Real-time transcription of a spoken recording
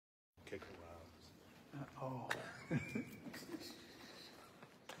Oh.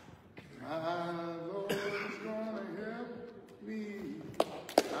 My Lord is gonna help me.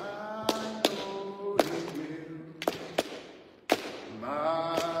 I know He will.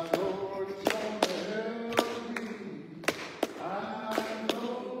 My Lord is gonna help me. I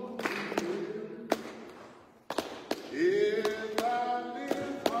know He will. If I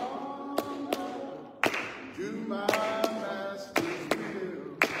live humble, do my Master's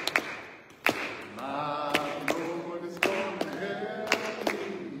will. My Lord is gonna help me.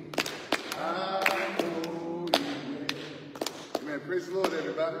 I know He will. Amen. Praise the Lord,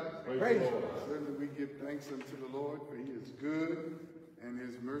 everybody. Praise the Lord. Certainly we give thanks unto the Lord, for He is good, and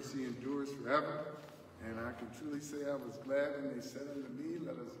His mercy endures forever. And I can truly say I was glad when they said unto me,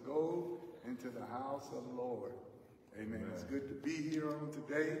 let us go into the house of the Lord. Amen. It's good to be here on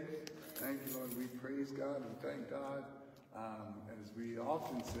today. Thank you, Lord. We praise God and thank God. As we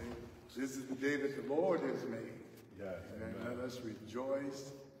often say, this is the day that the Lord has made. Yes. And Amen. let us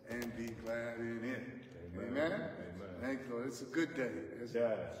rejoice and be glad in it. Amen. Amen. Amen. Thank you, Lord. It's a good day. There's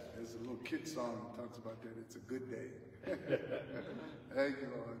a little kid song that talks about that. It's a good day. Thank you,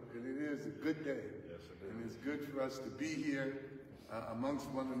 Lord. And it is a good day. Yes, it is. And it's good for us to be here amongst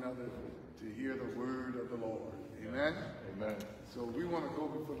one another to hear the word of the Lord. Amen? Amen. So we want to go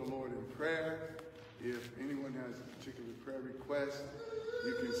before the Lord in prayer. If anyone has a particular prayer request,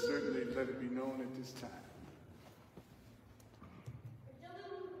 you can certainly let it be known at this time.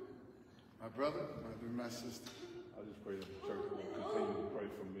 My brother, my sister. I just pray that the church will continue to pray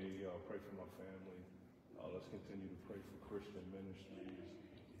for me, pray for my family. Let's continue to pray for Christian Ministries.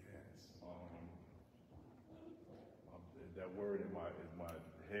 Yes. That word in my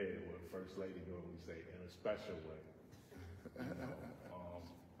head, where First Lady goes, we say, in a special way.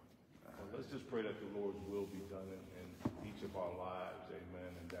 Let's just pray that the Lord's will be done in each of our lives,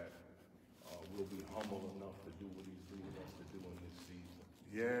 amen, and that we'll be humble enough to do what He's leading us to do in this season.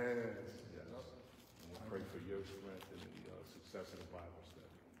 Yes. Yes. And we'll pray for your strength and the success of the Bible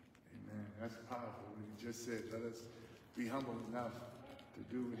study. Amen. That's powerful. What you just said, let us be humble enough to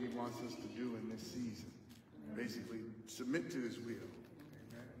do what He wants us to do in this season. Basically, submit to His will.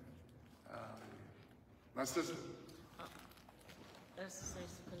 Amen. My sister. That's the same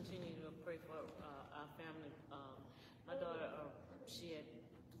to continue to pray for our family. My daughter, she had to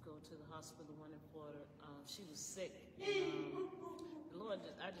go to the hospital, one in Florida. She was sick. And, the Lord,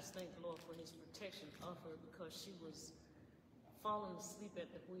 I just thank the Lord for His protection of her, because she was falling asleep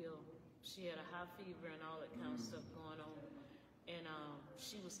at the wheel. She had a high fever and all that kind of stuff going on. And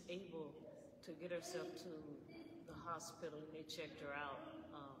she was able to get herself to the hospital, and they checked her out.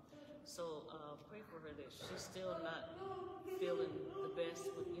 So pray for her that she's still not feeling the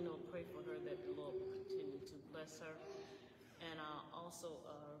best, but pray for her that the Lord will continue to bless her. And also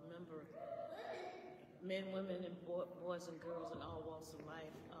remember men, women, and boys and girls in all walks of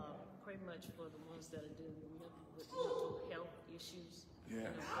life. Pray much for the ones that are dealing with mental health issues. Yes.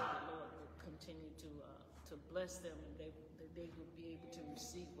 That the Lord will continue to bless them, and they will be able to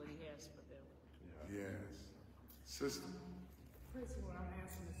receive what He has for them. Yes. Sister. First of all, I'm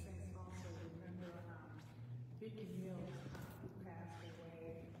asking the saints also remember Vicky Mills, who passed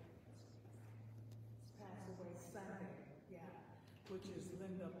away Sunday, which is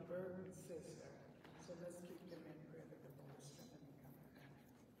Linda Burton's sister. So let's keep them in prayer that the Lord strengthen and comfort them.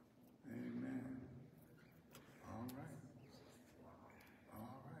 Amen. All right.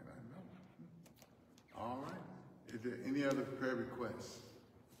 All right, I know. All right. Is there any other prayer requests?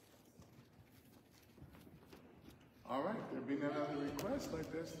 All right, there being none other requests like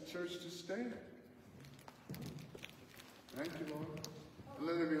this, the church just stand. Thank you, Lord. And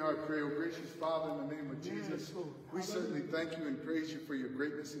let every heart pray. Oh, gracious Father, in the name of Jesus, we certainly thank you and praise you for your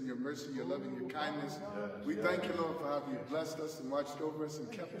greatness and your mercy, your love and your kindness. We thank you, Lord, for how you blessed us and watched over us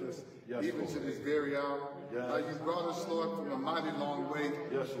and kept us, even to this very hour. You brought us, Lord, from a mighty long way.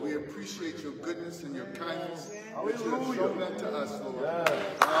 We appreciate your goodness and your kindness that you have shown unto us, Lord.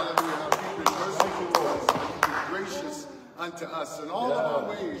 Hallelujah. How you've been merciful to us, how you've been gracious unto us in all of our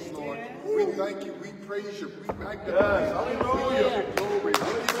ways, Lord. We thank you, we praise you, we magnify you. Hallelujah. Glory.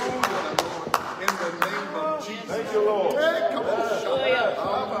 In the name of Jesus. Thank you, Lord. Hey, come on,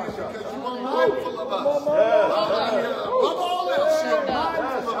 hallelujah, because you are mindful of us. Hallelujah. Above all else, you're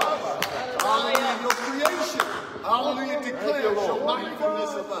mindful of us. Hallelujah. Your creation. Hallelujah. Declares your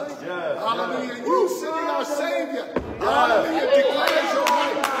mindfulness of us. Hallelujah. You sending our Savior. Hallelujah. Declares your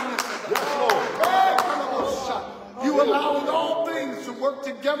mindfulness of us. Hey, come on, you allowing all things to work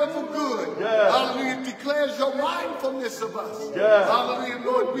together for good. Hallelujah. Declares your mindfulness of us. Hallelujah.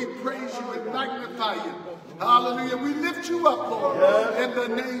 Lord, we praise you and magnify you. Hallelujah. We lift you up, Lord, in the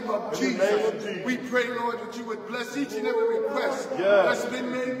name of Jesus. We pray, Lord, that you would bless each and every request that's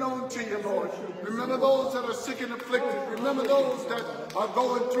been made known to you, Lord. Remember those that are sick and afflicted. Remember those that are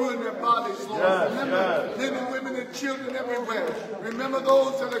going through in their bodies, Lord. Remember men and women and children everywhere. Remember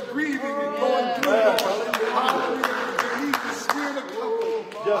those that are grieving and going through, Lord. Hallelujah. That need the spirit of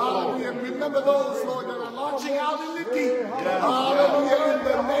comfort. Hallelujah. Remember those, Lord, that are launching out in the deep. Hallelujah. In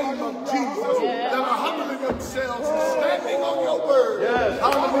the name of Jesus. That are humbling themselves and standing on your word.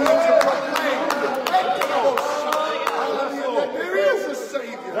 Hallelujah. To proclaim. Hallelujah. That there is a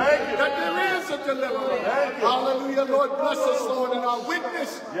Savior. That there is a deliverer. Hallelujah. Lord, bless us, Lord, in our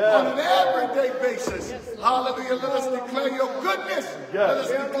witness on an everyday basis. Hallelujah. Let us declare your goodness. Let us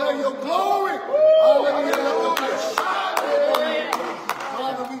declare your glory. Hallelujah. Let the light shine upon you.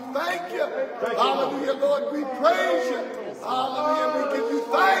 Father, we thank you. Hallelujah, Lord, we praise you. Hallelujah, we give you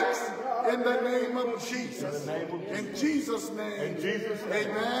thanks in the name of Jesus. In Jesus' name.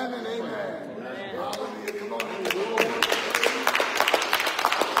 Amen and amen. Hallelujah. Come on.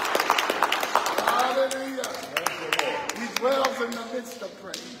 Hallelujah. He dwells in the midst of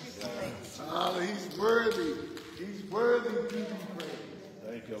praise. Hallelujah. He's worthy. He's worthy to be praised.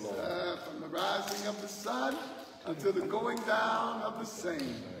 Thank you, Lord. From the rising of the sun until the going down of the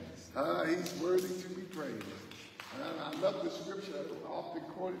same. He's worthy to be praised. I love the scripture I often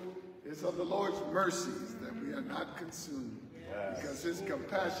quoted. It's of the Lord's mercies that we are not consumed. Because his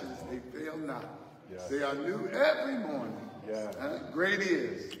compassions, they fail not. They are new every morning. Great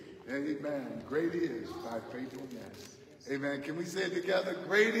is. Amen. Great is thy faithfulness. Amen. Can we say it together?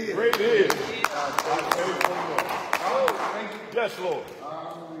 Great is. Great is thy faithfulness. Yes, Lord.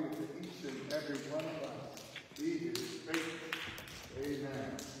 Hallelujah to each and every one of us. He is faithful.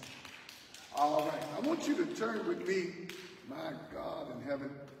 Amen. All right. I want you to turn with me, my God in heaven.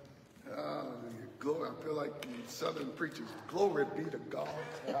 Hallelujah. Glory. I feel like Southern preachers. Glory be to God.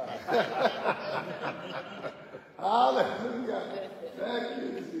 Hallelujah. Thank you,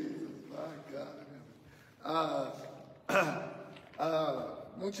 Jesus. My God in heaven. I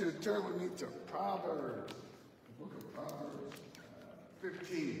want you to turn with me to Proverbs. The book of Proverbs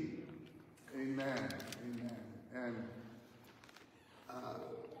 15. Amen. Amen. And I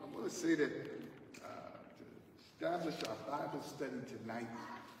want to say that to establish our Bible study tonight,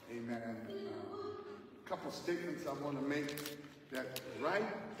 amen, a couple statements I want to make that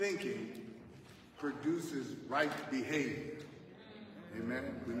right thinking produces right behavior. Amen.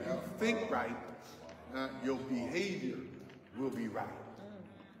 When you think right, your behavior will be right.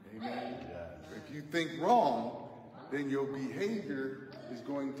 Amen. If you think wrong, then your behavior is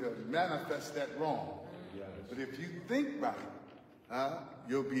going to manifest that wrong. But if you think right,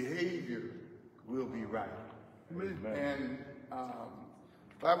 your behavior will be right. And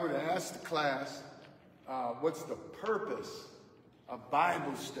if I were to ask the class, what's the purpose of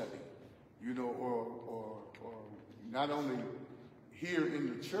Bible study? You know, or not only here in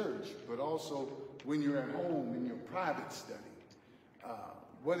the church, but also when you're at home in your private study.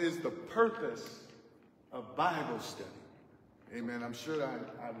 What is the purpose of Bible study? Amen. I'm sure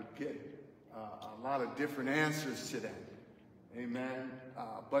I would get a lot of different answers to that. Amen.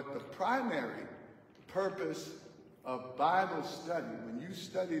 But the primary purpose of Bible study, when you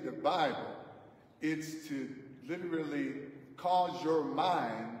study the Bible, it's to literally cause your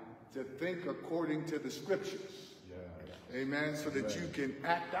mind to think according to the scriptures. Amen. So that you can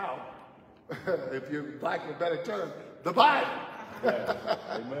act out, if you like a better term, the Bible.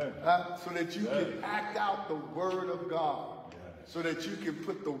 Amen. So that you can act out the Word of God. So that you can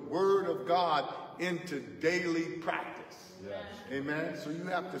put the Word of God into daily practice. Amen. So you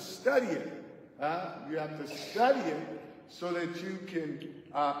have to study it. You have to study it so that you can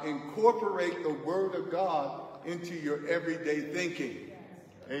incorporate the Word of God into your everyday thinking.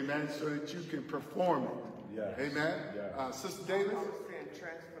 Amen. So that you can perform it. Amen. Sister Davis?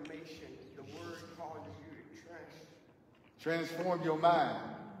 Transformation. The Word causes you to transform your mind.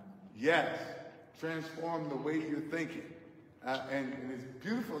 Yes. Transform the way you're thinking. And it's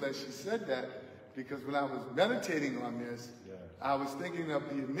beautiful that she said that, because when I was meditating on this, I was thinking of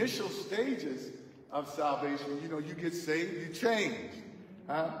the initial stages of salvation. You know, you get saved, you change.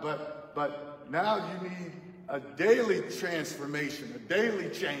 But now you need a daily transformation, a daily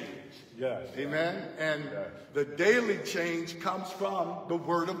change. Amen. And the daily change comes from the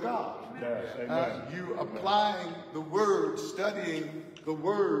Word of God. You applying the Word, studying the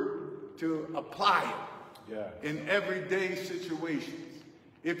Word to apply it in everyday situations.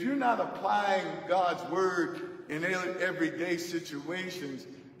 If you're not applying God's Word in everyday situations,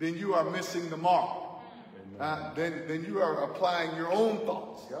 then you are missing the mark. Then you are applying your own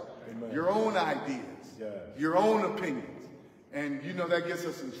thoughts, your own ideas, your own opinions. And you know that gets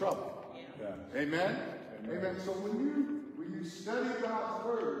us in trouble. Amen? Amen. So when you study God's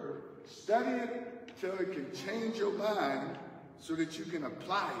word, study it till it can change your mind so that you can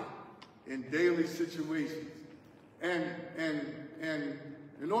apply it in daily situations. And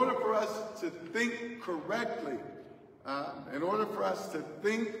in order for us to think correctly,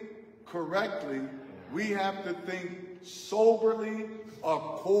 we have to think soberly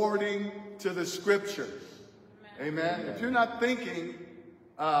according to the scriptures. Amen. If you're not thinking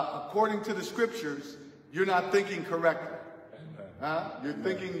according to the scriptures, you're not thinking correctly. You're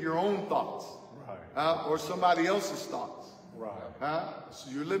thinking your own thoughts, or somebody else's thoughts. So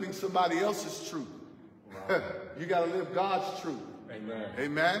you're living somebody else's truth. You got to live God's truth. Amen.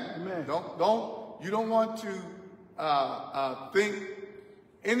 Amen. You don't want to think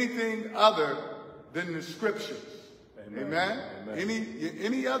anything other than the scriptures. Amen.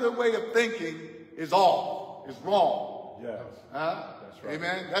 Any other way of thinking is off. Is wrong. Yes. That's right.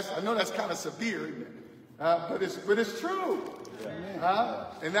 Amen. I know that's kind of severe, isn't it? But it's true.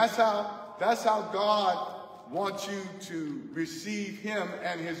 And that's how God wants you to receive Him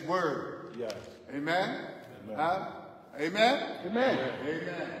and His word. Yes. Amen. Amen. Amen. Amen.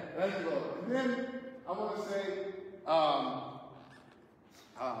 Amen. Thank you, Lord. And then I want to say,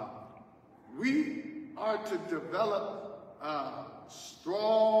 we are to develop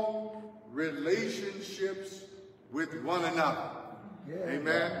strong relationships with one another.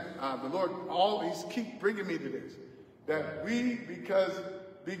 Amen. The Lord always keep bringing me to this. That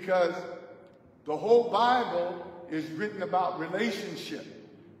because the whole Bible is written about relationship.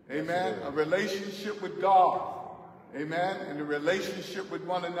 Amen. A relationship with God. Amen. And a relationship with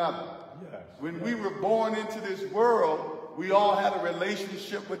one another. Yes. When we were born into this world, we all had a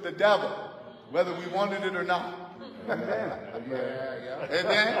relationship with the devil, whether we wanted it or not. Amen.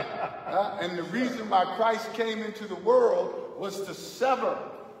 Amen. And the reason why Christ came into the world was to sever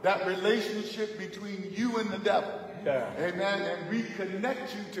that relationship between you and the devil. Yeah. Amen. And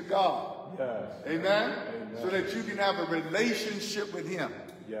reconnect you to God. Yes. Amen. So that you can have a relationship with Him.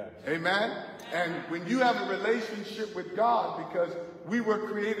 Yes. Amen. And when you have a relationship with God, because we were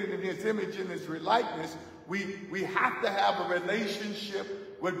created in His image and His likeness, we have to have a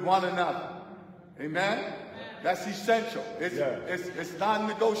relationship with one another. Amen. That's essential. It's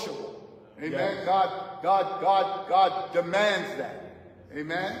non-negotiable. Amen. Yeah. God demands that.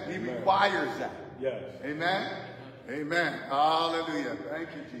 Amen. He requires that. Yes. Amen. Amen. Hallelujah. Thank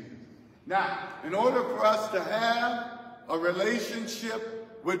you, Jesus. Now, in order for us to have a relationship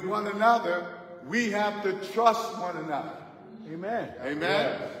with one another, we have to trust one another. Amen. Amen.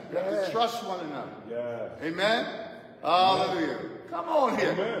 Yes. We have to trust one another. Yes. Amen. Hallelujah. Come on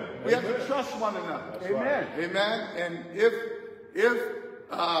here. Amen. We have to trust one another. That's Amen. Right. Amen. And if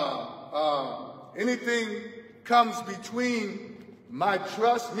anything comes between me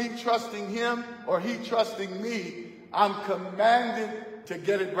trusting Him or He trusting me, I'm commanded to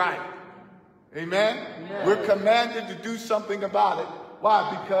get it right. Amen? Amen. We're commanded to do something about it.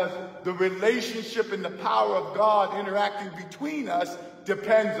 Why? Because the relationship and the power of God interacting between us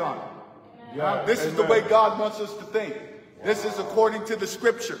depends on it. Yeah. This is the way God wants us to think. This is according to the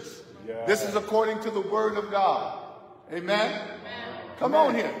scriptures. Yeah. This is according to the word of God. Amen? Amen. Come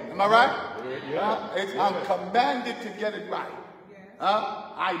on here. Am I right? Yeah. I'm commanded to get it right.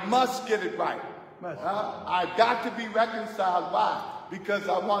 I must get it right. I've got to be reconciled. Why? Because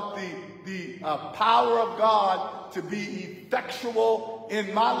I want the power of God to be effectual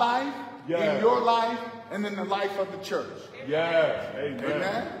in my life, in your life, and in the life of the church. Yes. Amen.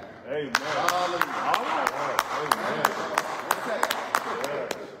 Amen. Amen. Hallelujah. All right. Amen. Okay.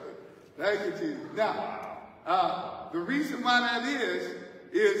 Thank you, Jesus. Now, the reason why that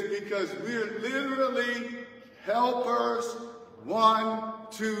is because we're literally helpers one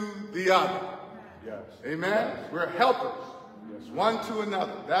to the other. Yes. Amen. Yes. We're helpers. Yes. One to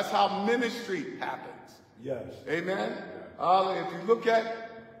another. That's how ministry happens. Yes. Amen. If you look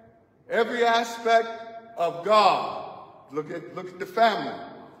at every aspect of God, look at the family.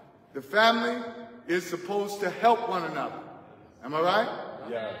 The family is supposed to help one another. Am I right?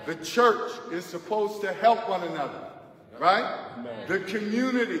 Yes. The church is supposed to help one another. Right? Amen. The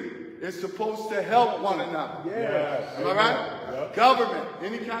community is supposed to help one another. Yes. Am I right? Yep. Government,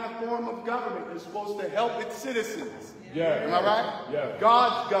 any kind of form of government is supposed to help its citizens. Yes. Am I right? Yes.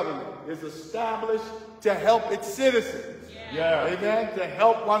 God's government is established to help its citizens. Yes. Amen? To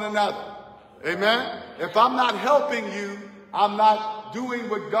help one another. Amen? If I'm not helping you, I'm not doing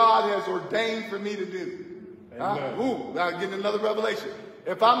what God has ordained for me to do. Now getting another revelation.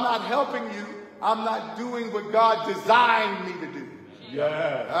 If I'm not helping you, I'm not doing what God designed me to do.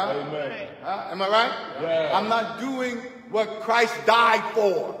 Yes. Huh? Amen. Am I right? Yes. I'm not doing what Christ died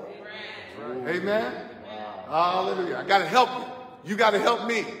for. Amen. Hallelujah. I got to help you. You got to help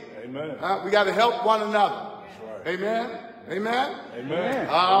me. Amen. We got to help one another. That's right. Amen. Amen. Amen.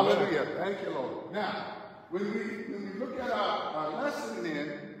 Hallelujah. Thank you, Lord. Now, when we look at our lesson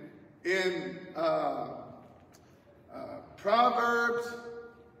in Proverbs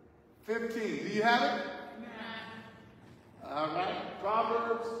 15. Do you have it? All right.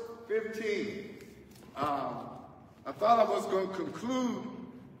 Proverbs 15. I thought I was going to conclude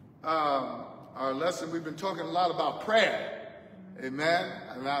our lesson. We've been talking a lot about prayer. Amen.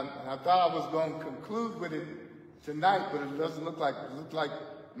 And I thought I was going to conclude with it tonight, but it doesn't look like it. It looks like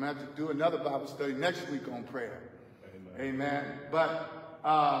I'm going to have to do another Bible study next week on prayer. Amen. Amen. But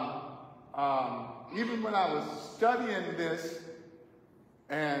even when I was studying this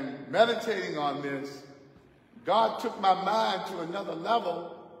and meditating on this, God took my mind to another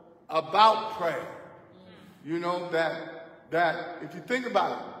level about prayer. You know, that if you think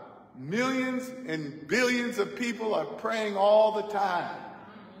about it, millions and billions of people are praying all the time,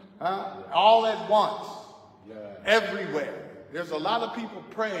 all at once, everywhere. There's a lot of people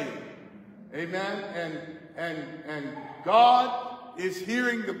praying, amen. And God is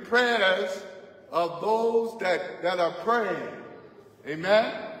hearing the prayers of those that are praying,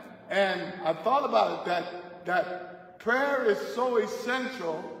 amen. And I thought about it that prayer is so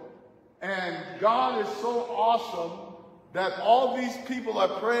essential, and God is so awesome that all these people are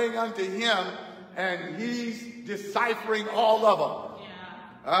praying unto him, and he's deciphering all of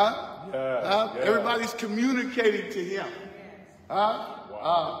them. Everybody's communicating to him.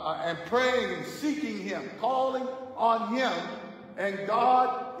 And praying and seeking him, calling on him, and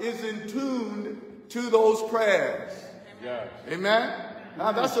God is in tune to those prayers. Amen?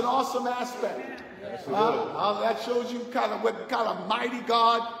 Now that's an awesome aspect. That shows you what kind of mighty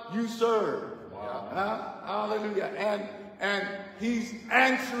God you serve. Hallelujah. And he's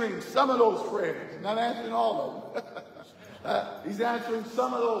answering some of those prayers. Not answering all of them. He's answering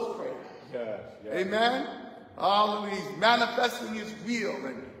some of those prayers. Amen. Hallelujah. He's manifesting his will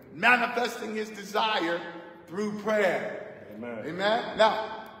and manifesting his desire through prayer. Amen.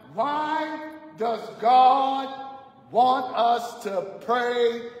 Now, why does God want us to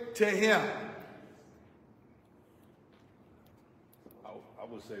pray to him? I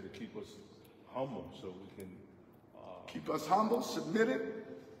would say to keep us humble so we can keep us humble, submitted,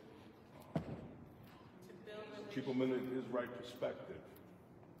 keep him in his right perspective.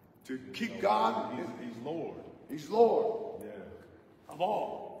 To keep God. He's Lord. He's Lord. Yeah. Of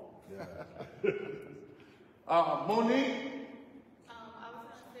all. Monique? I was going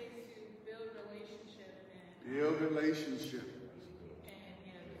to say to build relationship and Build relationship.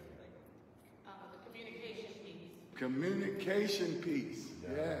 the communication piece. Communication piece.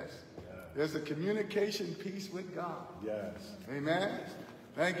 Yes. There's a communication piece with God. Yes. Amen.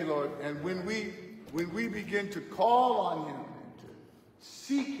 Thank you, Lord. And when we begin to call on him and to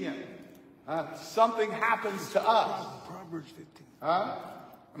seek him, something happens to us. Proverbs 15.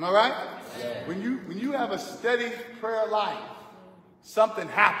 Am I right? Yeah. When you have a steady prayer life, something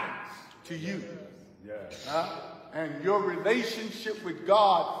happens to you. And your relationship with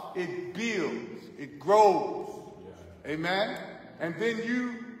God, it builds, it grows. Amen. And then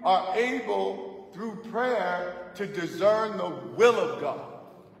you are able, through prayer, to discern the will of God.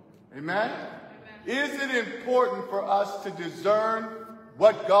 Amen? Is it important for us to discern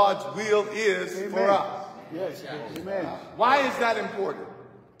what God's will is for us? Yes. Amen. Why is that important?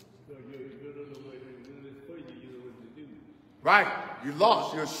 Right. You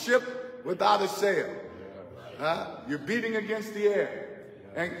lost your ship without a sail. You're beating against the air.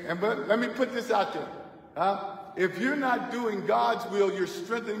 But let me put this out there. If you're not doing God's will, you're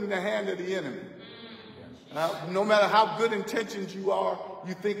strengthening the hand of the enemy. No matter how good intentions you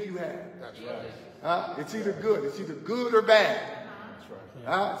think you have. That's right. It's either good. It's either good or bad. That's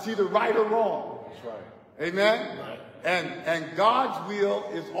right. It's either right or wrong. That's right. Amen? And God's will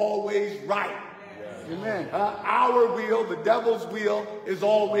is always right. Amen. Our will, the devil's will, is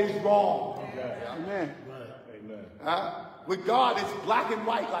always wrong. Amen. Amen. With God, it's black and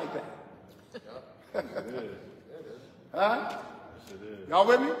white like that. It is. Huh? Yes, it is. Y'all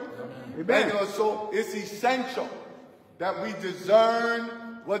with me? Amen. So it's essential that we discern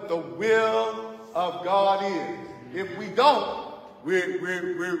what the will of God is. If we don't,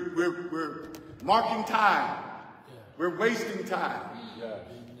 we're marking time. We're wasting time. Yes.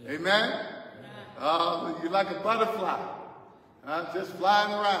 Amen? You're like a butterfly, just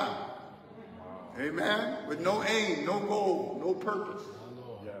flying around. Amen? With no aim, no goal, no purpose.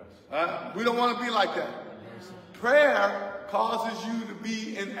 Yes. We don't want to be like that. Prayer causes you to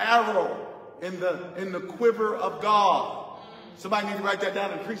be an arrow in the quiver of God. Somebody need to write that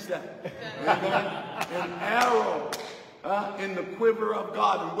down and preach that. Amen. An arrow in the quiver of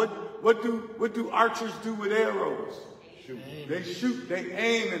God. And what do archers do with arrows? They shoot, they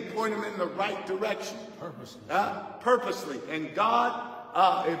aim, and point them in the right direction. Purposely. And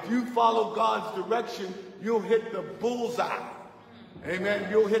God, if you follow God's direction, you'll hit the bullseye. Amen.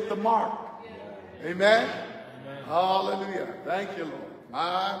 You'll hit the mark. Amen. Hallelujah. Thank you, Lord.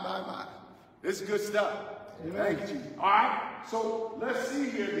 My. This is good stuff. Thank you, Jesus. All right. So let's see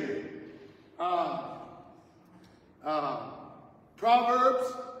here then.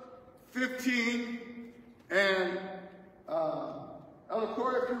 Proverbs 15 and Elder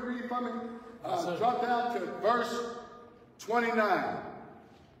Corey, if you read for me, drop down to verse 29.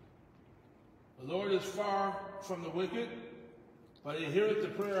 The Lord is far from the wicked, but he heareth the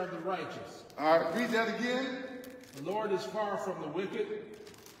prayer of the righteous. All right, read that again. The Lord is far from the wicked,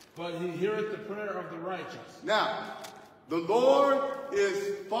 but he heareth the prayer of the righteous. Now, the Lord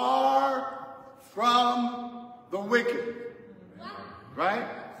is far from the wicked. Right?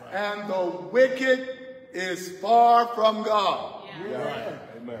 And the wicked is far from God. Yeah.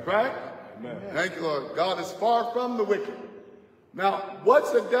 Amen. Right? Amen. Thank you, Lord. God is far from the wicked. Now,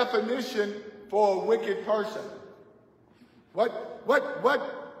 what's the definition for a wicked person? What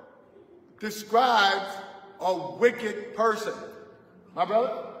describes a wicked person? My brother?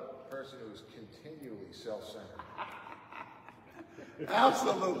 A person who's continually self-centered.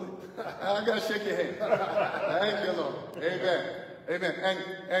 Absolutely. I gotta shake your hand. Thank you, Lord. Amen. Amen.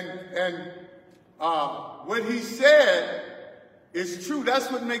 And what he said is true. That's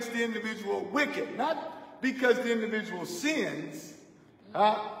what makes the individual wicked. Not because the individual sins.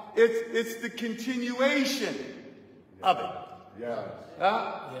 It's the continuation of it. Yeah.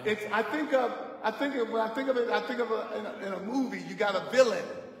 I think of it in a movie. You got a villain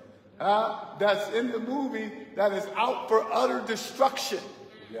that's in the movie that is out for utter destruction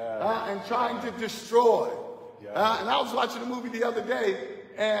and trying to destroy. And I was watching a movie the other day,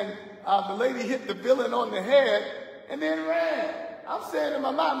 and the lady hit the villain on the head and then ran. I'm saying in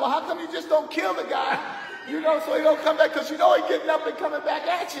my mind, well, how come you just don't kill the guy, so he don't come back? Because he's getting up and coming back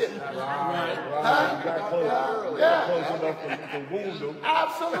at you. You got close enough to wound him.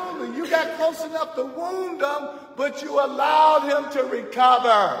 Absolutely. You got close enough to wound him, but you allowed him to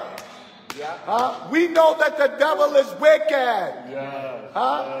recover. We know that the devil is wicked.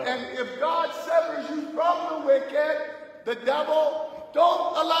 And if God severs you from the wicked, the devil,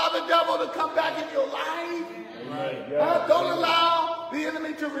 don't allow the devil to come back in your life. Don't allow the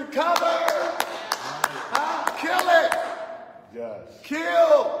enemy to recover. Kill it.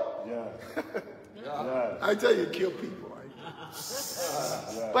 Kill. I tell you, kill people.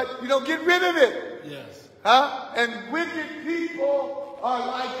 Right? But get rid of it. And wicked people are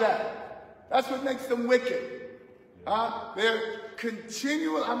like that. That's what makes them wicked. They're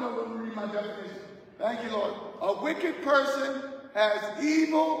continual. I'm not going to read my definition. Thank you, Lord. A wicked person has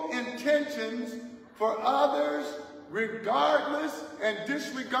evil intentions for others, regardless, and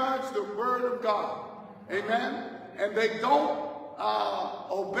disregards the word of God. Amen? And they don't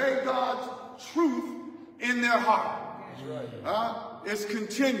obey God's truth in their heart. It's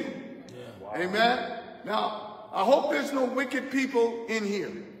continual. Amen? Now, I hope there's no wicked people in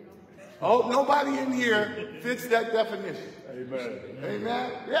here. I hope nobody in here fits that definition. Amen.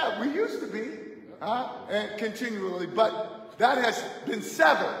 Amen? Yeah, we used to be. And continually. But that has been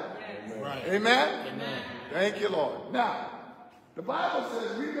severed. Right. Amen? Amen. Thank you, Lord. Now, the Bible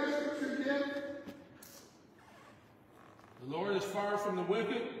says, read that scripture again. The Lord is far from the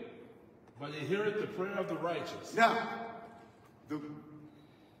wicked, but he heareth the prayer of the righteous. Now,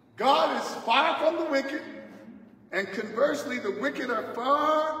 God is far from the wicked, and conversely, the wicked are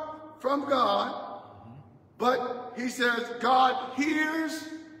far from God, but he says God hears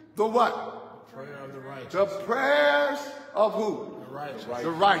the what? The prayer of the righteous. The prayers of who? The righteous. The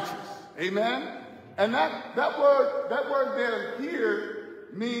righteous. Amen? And that word there, hear,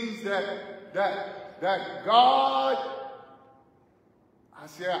 means that God,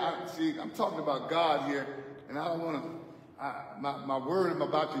 I'm talking about God here, and I don't want to, my word I'm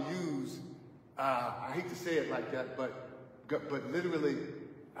about to use, I hate to say it like that, but literally,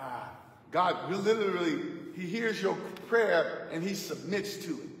 God literally, he hears your prayer and he submits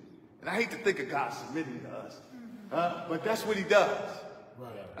to it. And I hate to think of God submitting to us, but that's what he does.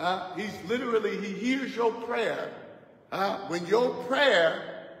 Right. He hears your prayer. When your prayer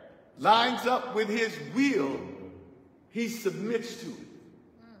lines up with his will, he submits to it.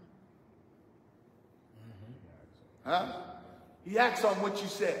 He acts on what you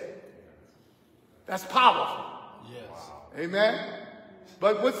said. That's powerful. Yes. Amen.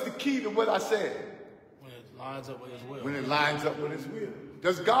 But what's the key to what I said? When it lines up with his will. When it lines up with his will.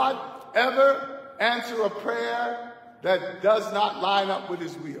 Does God ever answer a prayer that does not line up with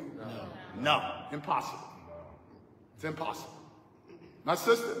his will? No. Impossible. It's impossible. My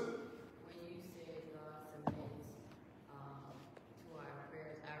sister? When you said God submits to our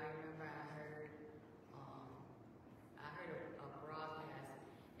prayers, I remember I heard a broadcast,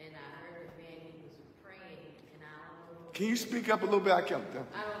 and I heard the man, he was praying, and I don't know. Can you speak up a little bit? I can't. I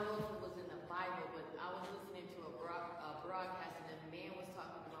don't know if it was in the Bible, but I was listening to a broadcast, and the man was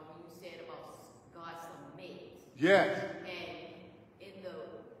talking about when you said about God submits. Yes. And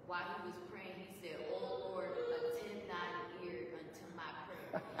while he was praying, he said, "Oh Lord, attend thine ear unto my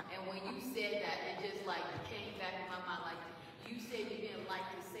prayer." And when you said that, it just like came back in my mind. Like you said, you didn't like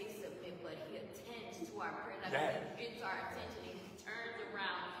to say submit, but he attends to our prayer. Like he gets our attention and he turns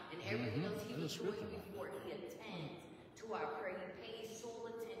around, and everything else he was doing before, he attends to our prayer. He pays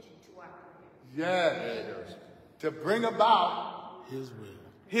sole attention to our prayer. Yes. To bring about his will.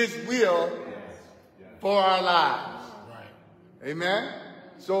 His will for our lives. Right. Amen.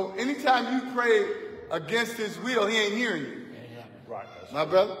 So anytime you pray against his will, he ain't hearing you. Right. My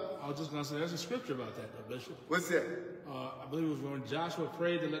brother? I was just going to say, there's a scripture about that, Bishop. What's that? I believe it was when Joshua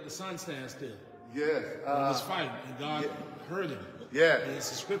prayed to let the sun stand still. Yes. He was fighting, and God heard him. Yeah. And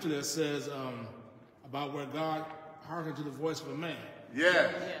it's a scripture that says about where God hearkened to the voice of a man.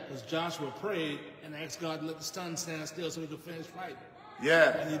 Yeah. Because Joshua prayed and asked God to let the sun stand still so he could finish fighting.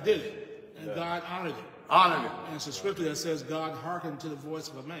 Yeah. And he did it. And God honored it. Honored it. And it's a scripture that says God hearkened to the voice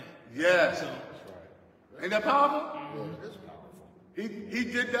of a man. Yeah. So, ain't that powerful? It is powerful. He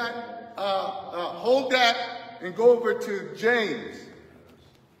did that. Hold that and go over to James,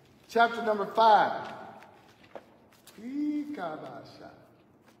 chapter number 5.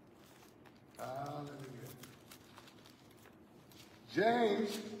 Hallelujah.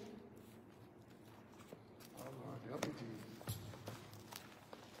 James. Oh Lord, help me, Jesus.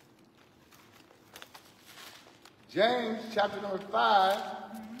 James, chapter number 5.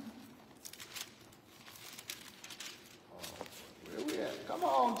 Where we at? Come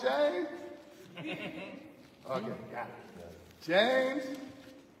on, James. Okay, got it. James,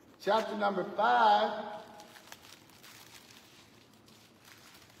 chapter number 5.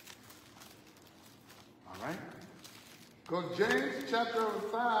 All right. Go to James, chapter number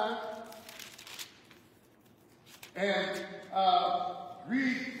 5, and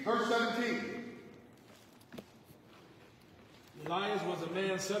read verse 17. Elijah was a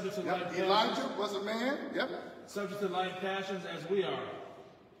man subject to like passions. Elijah was a man, Subject to like passions as we are.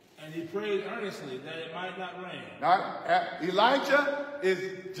 And he prayed earnestly that it might not rain. All right. Elijah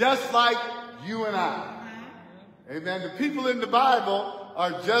is just like you and I. Amen. The people in the Bible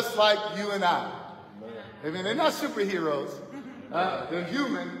are just like you and I. Amen. They're not superheroes. They're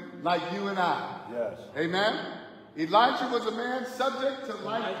human like you and I. Yes. Amen. Elijah was a man subject to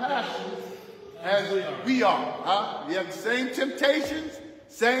like passions as we are. We have the same temptations,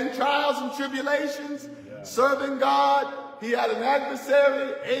 same trials and tribulations, serving God. He had an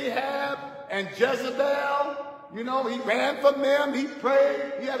adversary, Ahab and Jezebel. You know, he ran from them. He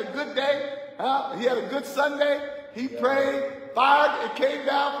prayed. He had a good day. He had a good Sunday. He prayed. Fire, it came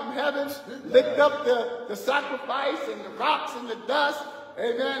down from heaven, licked up the sacrifice and the rocks and the dust.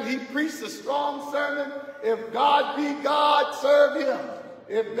 Amen. He preached a strong sermon. If God be God, serve him.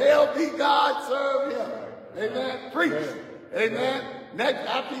 If Baal be God, serve him. Amen. Preach. Amen. Next,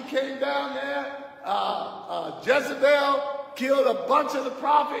 after he came down there, Jezebel killed a bunch of the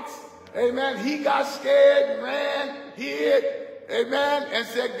prophets. Amen. He got scared, ran, hid. Amen. And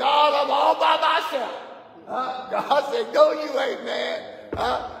said, God, I'm all by myself. God said, no, you ain't, man.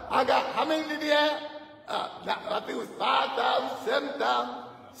 I got, how many did he have? I think it was 5,000, 7,000,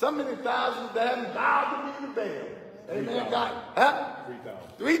 so many thousands that haven't bowed the knee to Baal. Amen. God,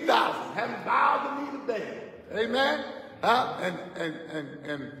 3,000 haven't bowed the knee to Baal. Amen.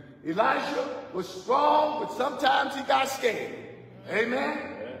 And Elisha was strong, but sometimes he got scared. Amen.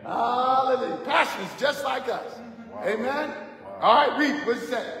 Hallelujah. Passionate, just like us. Amen. All right, read. What's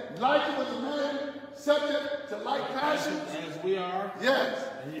that? Elijah was a man subject to like passions. As we are. Yes.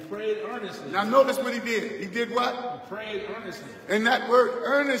 And he prayed earnestly. Now notice what he did. He did what? He prayed earnestly. And that word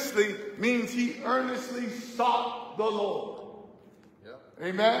earnestly means he earnestly sought the Lord. Yep.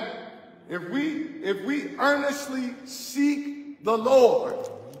 Amen. If we earnestly seek the Lord,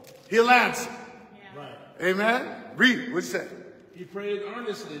 he'll answer. Right. Amen. Read. What's that? He prayed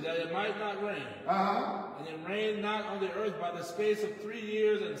earnestly that it might not rain. And it rained not on the earth by the space of 3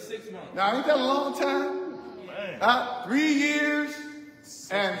 years and 6 months. Now, ain't that a long time? 3 years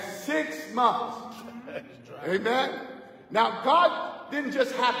and 6 months. Amen. Now, God didn't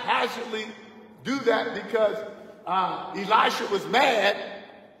just haphazardly do that because Elisha was mad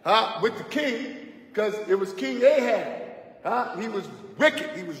with the king, because it was King Ahab. He was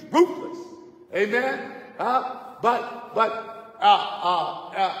wicked. He was ruthless. Amen. But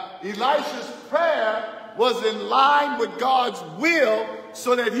Elisha's prayer was in line with God's will,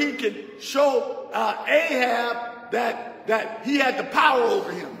 so that he could show Ahab that he had the power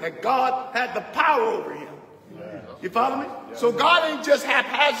over him, that God had the power over him. You follow me? So God ain't just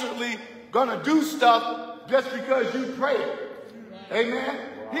haphazardly gonna do stuff just because you pray it. Amen.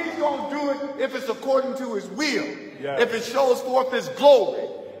 He's gonna do it if it's according to his will. If it shows forth his glory.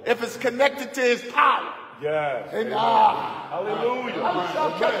 If it's connected to his power. Yes. And, hallelujah.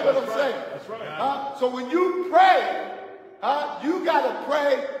 Y'all catch what I'm saying? That's right. So when you pray, you gotta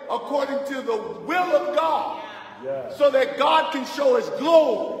pray according to the will of God. So that God can show his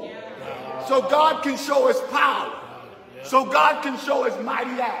glory. So God can show his power. So God can show his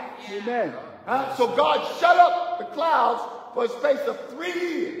mighty acts. Amen. So God shut up the clouds for a space of 3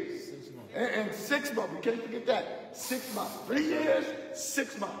 years. And 6 months. We can't forget that. 6 months. 3 years,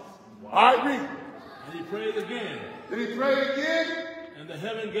 6 months. All right, read. And he prayed again. Did he pray again? And the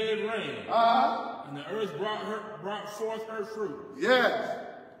heaven gave rain. And the earth brought forth her fruit. Yes.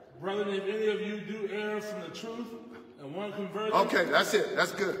 Brethren, if any of you do err from the truth, and one conversion. Okay, that's it.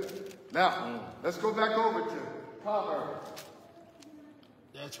 That's good. Now, let's go back over to Proverbs.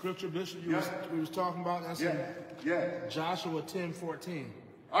 That scripture, Bishop, we was talking about, that's in Joshua 10:14.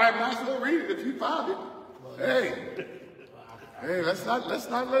 All right, might as well read it if you found it. Hey, let's not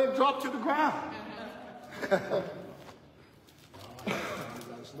let it drop to the ground.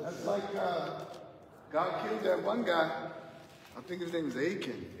 That's like God killed that one guy. I think his name was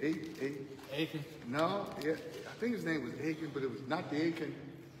Achan. Achan? No, I think his name was Achan, but it was not the Achan.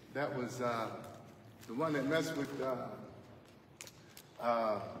 That was the one that messed with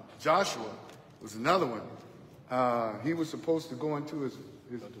Joshua. It was another one. He was supposed to go into his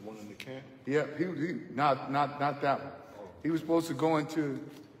the one in the camp? Yeah, not that one. He was supposed to go into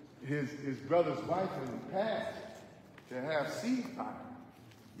his brother's wife in the past to have seed time,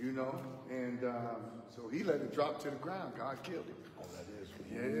 you know, and so he let it drop to the ground. God killed him. Oh, that is.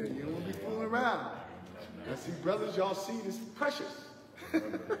 Yeah, you don't want to be fooling around. Now, see, brothers, y'all seed is precious.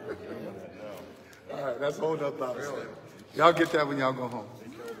 All right, that's a whole nother Bible study. Y'all get that when y'all go home.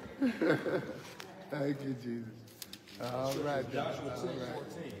 Thank you, Jesus. All right. Joshua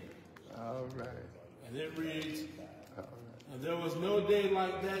 10:14. All right. And it reads, and there was no day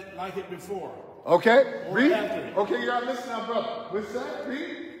like it before. Okay, read. After. Okay, you gotta listen now, brother. What's that?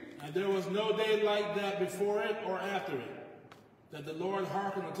 Read. And there was no day like that before it or after it, that the Lord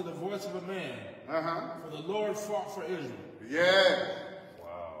hearkened unto the voice of a man. For the Lord fought for Israel. Yeah.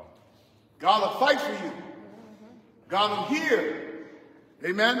 Wow. God will fight for you. God will hear.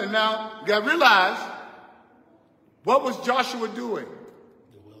 Amen. And now you gotta realize, what was Joshua doing?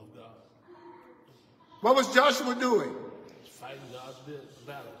 The will of God. What was Joshua doing? Fighting God's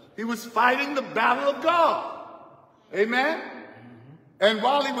battles. He was fighting the battle of God. Amen. And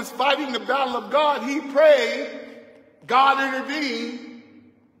while he was fighting the battle of God, he prayed. God intervened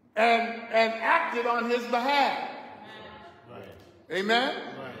and acted on his behalf. Right. Amen.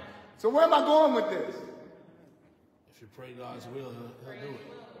 Right. So where am I going with this? If you pray God's will, he'll do it.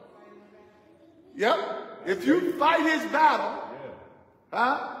 Yep. If you fight his battle,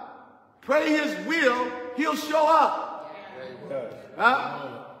 pray his will, he'll show up.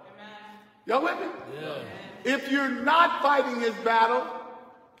 Y'all with me? Yeah. If you're not fighting his battle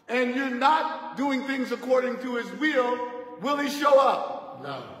and you're not doing things according to his will he show up?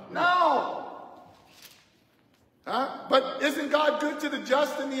 No. But isn't God good to the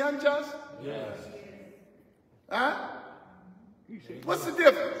just and the unjust? Yes. What's the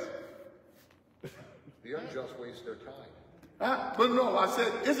difference? The unjust waste their time. But no, I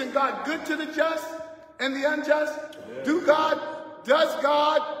said, isn't God good to the just and the unjust?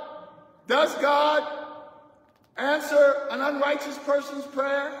 Does God answer an unrighteous person's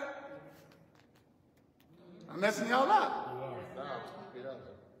prayer? I'm messing y'all up. No, he doesn't.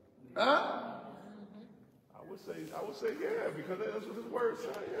 I would say yeah, because that's what his word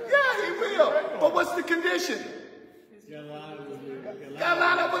says. Yeah, he will. But what's the condition? Gotta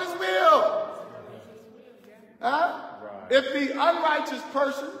line up with his will. If the unrighteous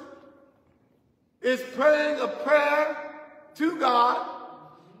person is praying a prayer to God,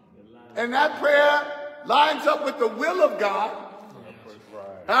 and that prayer lines up with the will of God,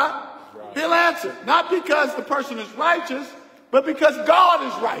 he'll answer. Not because the person is righteous, but because God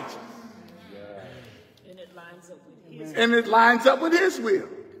is righteous. And it lines up with his And it lines up with his will.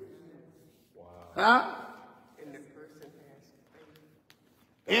 And the person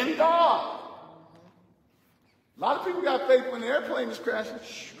In God. A lot of people got faith when the airplane is crashing.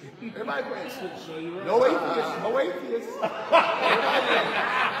 Everybody praying. No atheists. No atheists.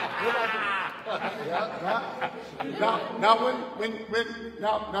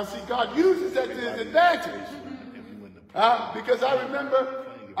 Now, see, God uses that to his advantage. Because I remember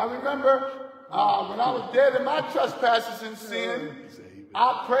when I was dead in my trespasses and sin,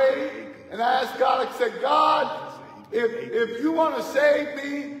 I prayed and I asked God, I said, God, if you want to save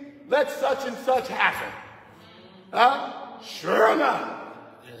me, let such and such happen. Sure enough.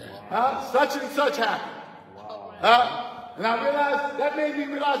 Such and such happened. And I realized, that made me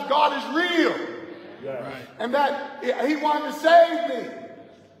realize God is real. Yeah. Right. And that he wanted to save me.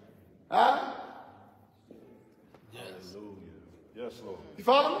 Yes. Yes, Lord. You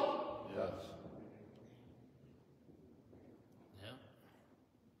follow me? Yes. Yeah.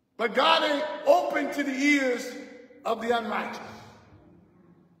 But God ain't open to the ears of the unrighteous.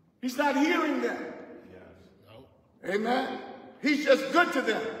 He's not hearing them. Amen. He's just good to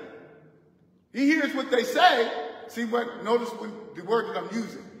them. He hears what they say. See what? Notice when the word that I'm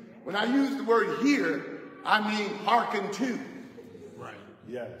using. When I use the word hear, I mean hearken to. Right.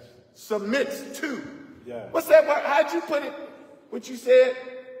 Yes. Submits to. Yes. What's that word? How'd you put it? What you said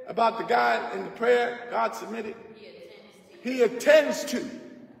about the guy in the prayer? God submitted. He attends to.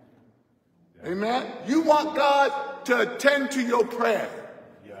 Amen. You want God to attend to your prayer.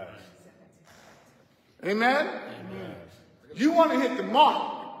 Yes. Amen. Amen. You want to hit the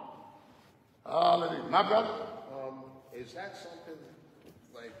mark. Hallelujah. My brother. Is that something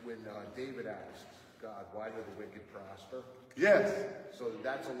like when David asked God, why do the wicked prosper? Yes. So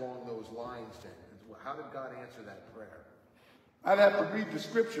that's along those lines then. How did God answer that prayer? I'd have to read the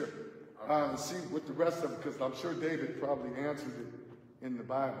scripture and see what the rest of it, because I'm sure David probably answered it in the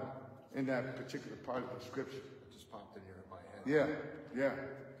Bible, in that particular part of the scripture. It just popped in here in my head.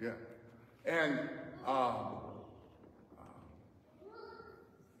 Yeah. And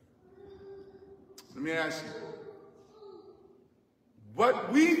let me ask you,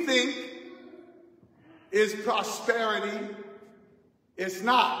 what we think is prosperity is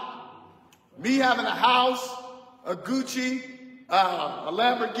not. Me having a house, a Gucci, a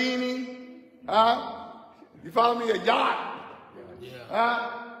Lamborghini, you follow me, a yacht,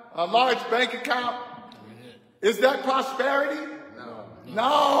 a large bank account. Is that prosperity?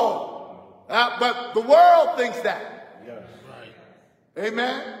 No. But the world thinks that. Yes. Right.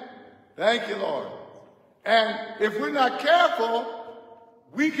 Amen. Thank you, Lord. And if we're not careful,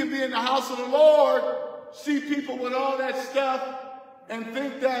 we can be in the house of the Lord, see people with all that stuff, and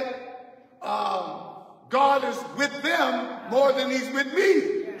think that God is with them more than he's with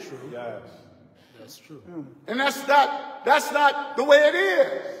me. True. Yes. That's true. And that's not the way it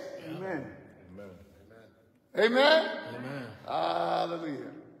is. Amen. Amen. Amen.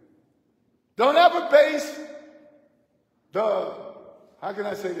 Hallelujah. Don't ever base how can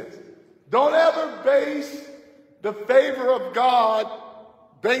I say this? Don't ever base the favor of God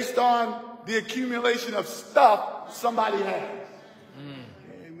based on the accumulation of stuff somebody has.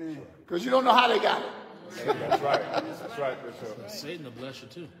 Amen. Because you don't know how they got it. That's right. That's right, Bishop. Satan will bless you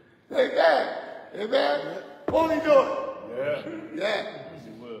too. Amen. Amen. Won't he do it? Yeah. Yeah.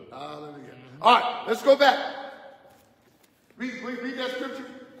 He will. Hallelujah. All right, let's go back. Read that scripture.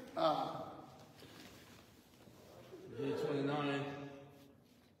 Isaiah 29.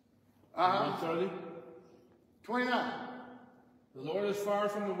 29. 29. The Lord is far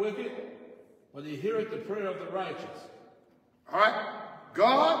from the wicked, but he heareth the prayer of the righteous. All right.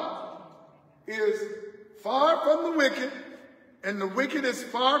 God is far from the wicked, and the wicked is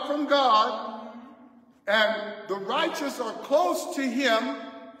far from God, and the righteous are close to him,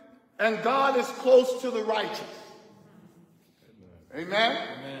 and God is close to the righteous. Amen?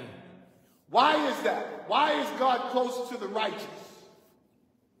 Amen. Why is that? Why is God close to the righteous?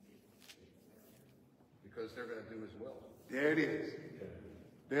 Because they're going to do his will. There it is.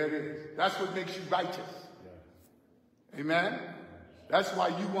 There it is. That's what makes you righteous. Amen? That's why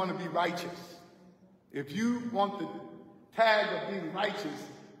you want to be righteous. If you want the tag of being righteous,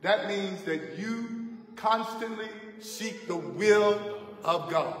 that means that you constantly seek the will of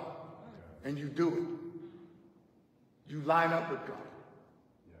God. And you do it. You line up with God.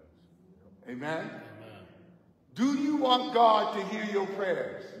 Amen? Do you want God to hear your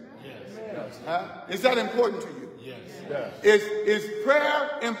prayers? Yes. Is that important to you? Yes. Yes. Is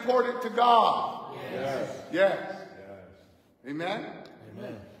prayer important to God? Yes. Yes. Amen?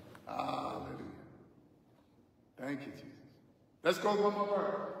 Amen. Hallelujah. Thank you, Jesus. Let's go one more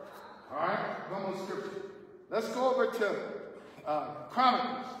verse. All right? One more scripture. Let's go over to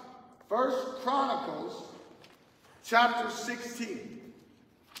Chronicles. 1 Chronicles chapter 16.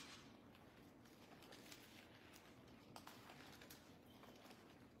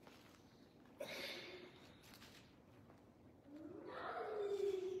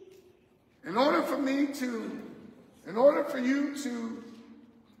 for you to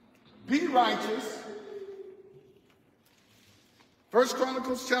be righteous, 1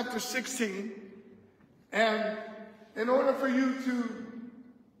 Chronicles chapter 16, and in order for you to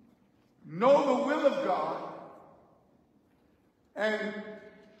know the will of God and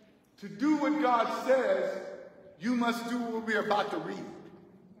to do what God says, you must do what we're about to read.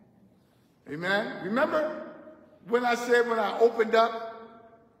 Amen? Remember when I said when I opened up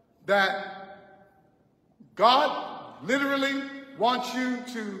that God literally wants you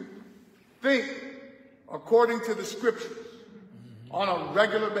to think according to the scriptures on a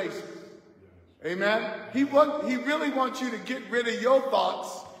regular basis. Amen? He really wants you to get rid of your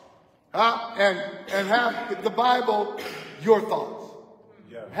thoughts and have the Bible your thoughts.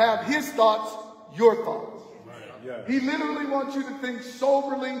 Have his thoughts your thoughts. He literally wants you to think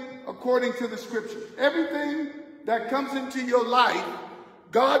soberly according to the scriptures. Everything that comes into your life,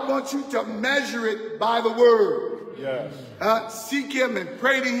 God wants you to measure it by the word. Yes. Seek him and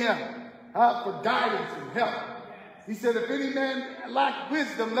pray to him for guidance and help. He said, if any man lack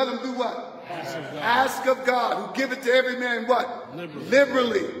wisdom, let him do what? Ask of God, who giveth to every man what?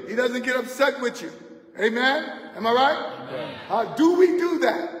 Liberally. He doesn't get upset with you. Amen? Am I right? Do we do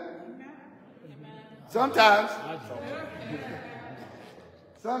that? Sometimes.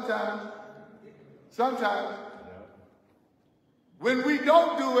 Sometimes. When we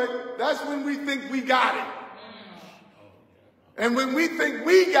don't do it, that's when we think we got it. And when we think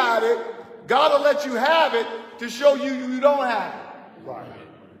we got it, God will let you have it to show you you don't have it. Right.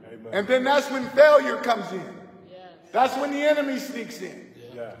 And then that's when failure comes in. That's when the enemy sneaks in.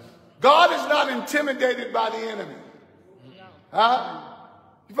 God is not intimidated by the enemy.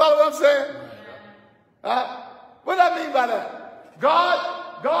 You follow what I'm saying? What do I mean by that?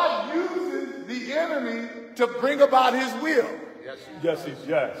 God uses the enemy to bring about his will. Yes, he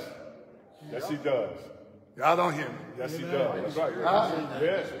does. Y'all don't hear me. Yes, he does. That's right.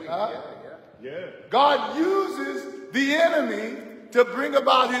 God uses the enemy to bring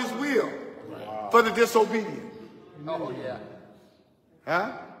about his will for the disobedient. Oh,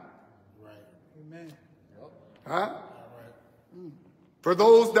 yeah. Amen. For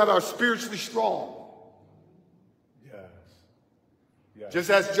those that are spiritually strong. Yes. Just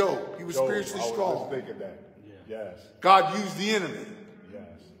as Job, he was spiritually strong. I was just thinking that. Yes. God used the enemy. Yes.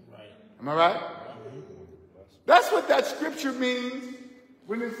 Right. Am I right? That's what that scripture means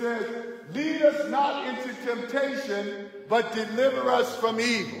when it says, lead us not into temptation, but deliver us from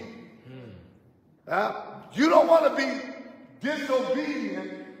evil. You don't want to be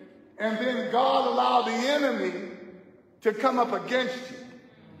disobedient and then God allow the enemy to come up against you.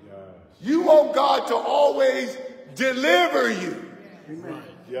 Yes. You want God to always deliver you. Right.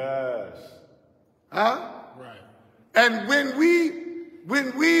 Yes. Right. And when we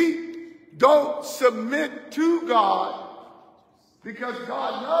don't submit to God because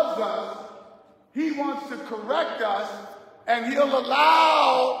God loves us, he wants to correct us and he'll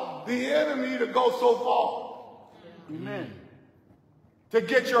allow the enemy to go so far. Amen. To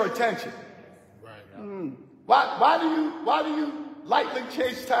get your attention. Right. Why do you lightly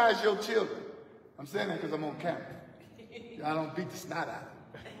chastise your children? I'm saying that because I'm on camera. I don't beat the snot out of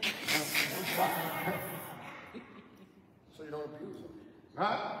them. So you don't abuse them.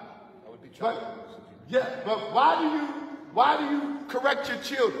 Huh? I would be but why do you correct your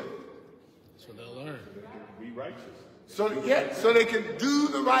children? So they'll learn. Be righteous. So they can do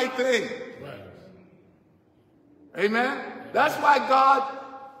the right thing. Right. Amen? That's why God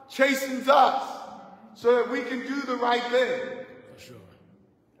chastens us, so that we can do the right thing. For sure.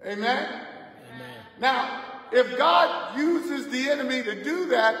 Amen? Amen. Now, if God uses the enemy to do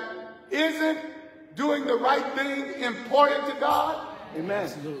that, isn't doing the right thing important to God? Amen.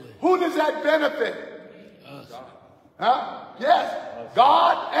 Absolutely. Who does that benefit? Us. Huh? Yes.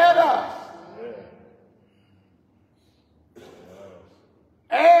 God and us.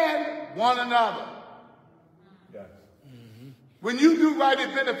 And one another. Yes. When you do right,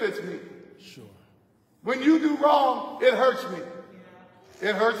 it benefits me. Sure. When you do wrong, it hurts me.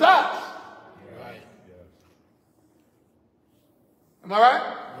 It hurts us. Right. Am I right?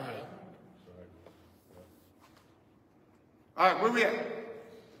 Right. All right, where we at?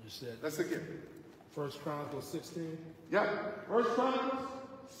 You said. Let's again. 1 Chronicles 16. Yeah, 1 Chronicles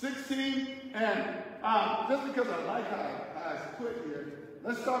 16, and just because I like how I put here,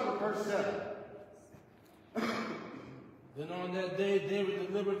 let's start with verse 7. Then on that day, David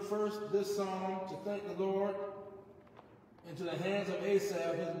delivered first this psalm to thank the Lord into the hands of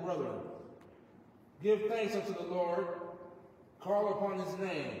Asaph, his brother. Give thanks unto the Lord, call upon his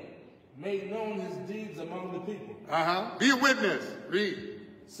name, make known his deeds among the people. Be a witness. Read.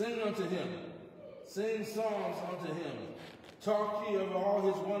 Sing unto him, Sing songs unto him. Talk ye of all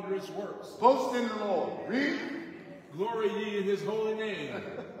his wondrous works. Boast in the Lord. Read. Glory ye in his holy name.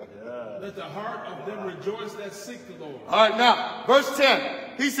 Let the heart of them rejoice that seek the Lord. All right, now, verse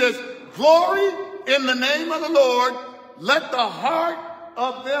 10. He says, glory in the name of the Lord. Let the heart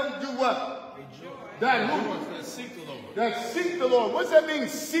of them do what? Rejoice. That seek the Lord. That seek the Lord. What does that mean,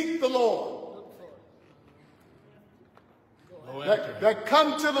 seek the Lord? That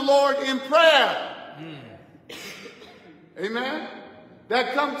come to the Lord in prayer. Amen?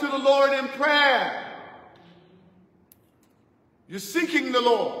 That come to the Lord in prayer. You're seeking the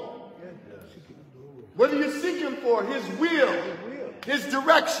Lord. What are you seeking for? His will. His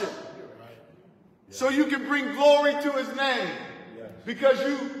direction. So you can bring glory to his name. Because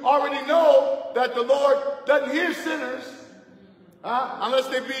you already know that the Lord doesn't hear sinners unless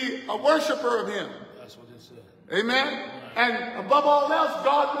they be a worshiper of him. That's what it said. Amen? And above all else,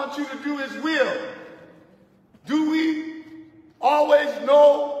 God wants you to do his will. Do we always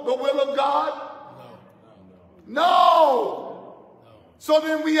know the will of God? No. So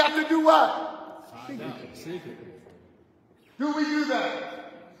then we have to do what? Seek it. Do we do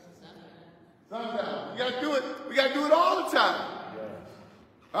that? Sometimes. We got to do it. We got to do it all the time.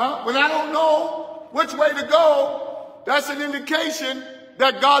 When I don't know which way to go, that's an indication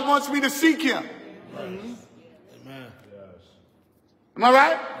that God wants me to seek him. Amen. Am I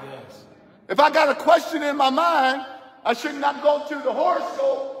right? Yes. If I got a question in my mind, I should not go to the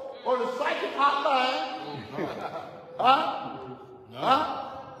horoscope or the psychic hotline. I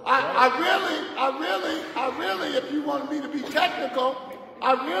really, if you want me to be technical,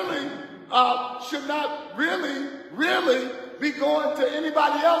 I really should not really be going to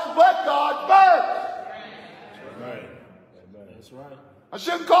anybody else but God first. Right. That's right. I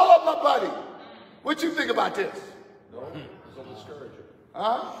shouldn't call up my buddy. What you think about this? Don't discourage it.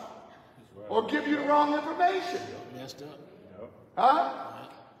 Or give you the wrong information. Messed up.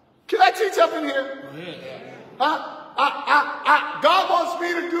 Can I teach up in here? God wants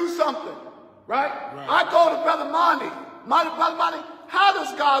me to do something, right? I go to Brother Monty. Brother Monty, how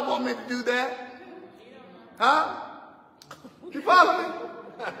does God want me to do that? You follow me?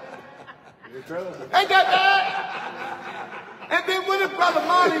 Ain't that bad? And then what if Brother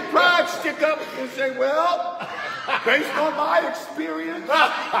Monty pride stick up and say, well, based on my experience.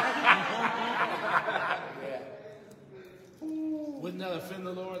 Wouldn't that offend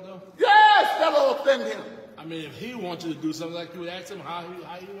the Lord, though? Yes, that'll offend him. I mean, if he wants you to do something like you would ask him how he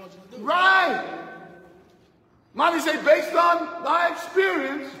wants you to do it. Right. Monty say, based on my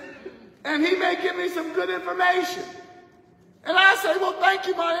experience, and he may give me some good information. And I say, well, thank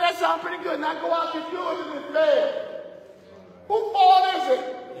you, Monty. That sounds pretty good. And I go out and do it and it fails. Whose fault is it?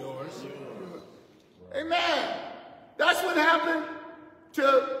 Yours. Amen. That's what happened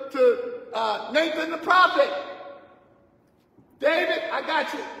to Nathan the prophet. David, I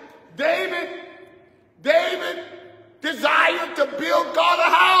got you. David desired to build God a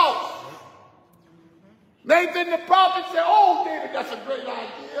house. Nathan the prophet said, oh, David, that's a great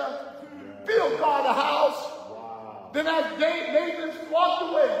idea. Build God a house. Wow. Then as Nathan walked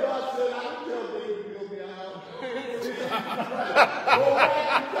away, God said, I don't tell David to build me a house. Go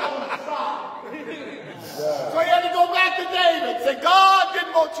back and tell him to stop. So he had to go back to David and say, God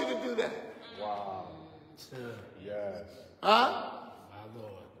didn't want you to do that. Wow. Yes. My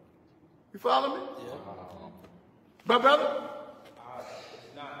Lord. You follow me? Yeah. My brother?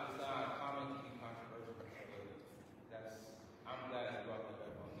 It's not common to be controversial. I'm glad you brought that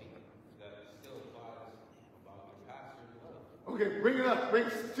up on me. That still applies about your pastor as well. Okay, bring it up.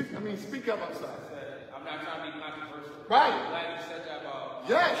 Speak up, I'm sorry. I'm not trying to be controversial. Right. I'm glad you said that about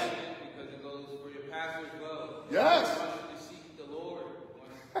yes. Because it goes for your pastor as well. Yes. I want you to seek the Lord.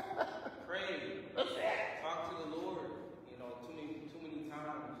 Pray. Talk to the Lord. You know, too many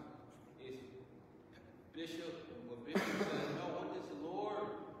times it's Bishop says, no, what is the Lord?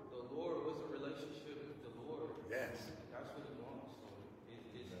 The Lord, what's the relationship with the Lord? Yes. That's what it wants. So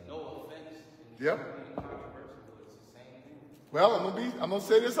it's no offense. Yep. It's controversial, but it's the same thing. Well, I'm gonna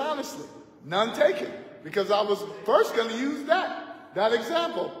say this honestly. None taken. Because I was first gonna use that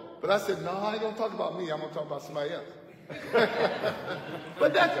example. But I said, no, I ain't gonna talk about me, I'm gonna talk about somebody else.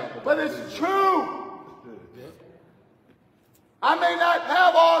 but it's true. I may not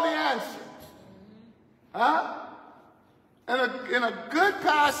have all the answers. And a good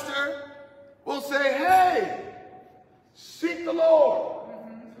pastor will say, hey, seek the Lord.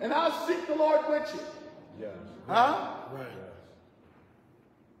 And I'll seek the Lord with you. Yes. Right.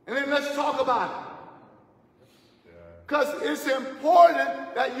 And then let's talk about it. Because it's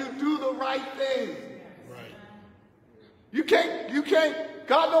important that you do the right thing. Right. You can't,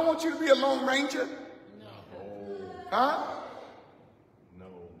 God don't want you to be a lone ranger. Huh? No.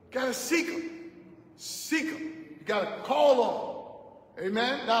 Gotta seek him. Seek him. You gotta call on him.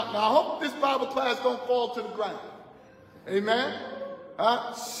 Amen. Now I hope this Bible class don't fall to the ground. Amen.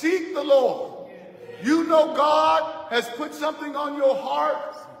 Seek the Lord. You know God has put something on your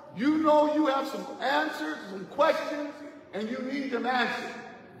heart. You know you have some answers, some questions, and you need them answered.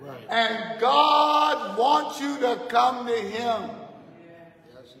 Right. And God wants you to come to him.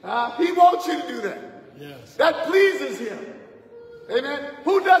 He wants you to do that. Yes. That pleases him. Amen.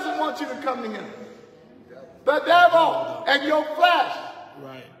 Who doesn't want you to come to him? The devil and your flesh.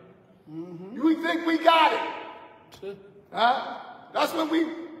 Right. Mm-hmm. We think we got it. That's when we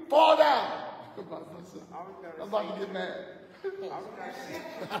fall down. I'm about to get mad. I was going to say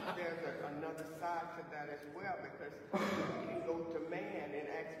there's another side to that as well, because you can go to man and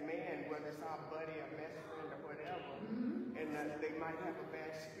ask man whether it's our buddy or best friend or whatever, and they might have a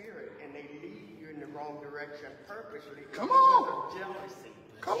bad spirit and they lead you in the wrong direction purposely because of jealousy.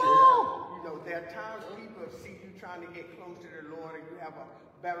 Come on. You know, there are times people see you trying to get close to the Lord and you have a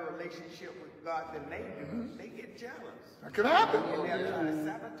better relationship with God than they do. They get jealous. That could happen. And they're trying to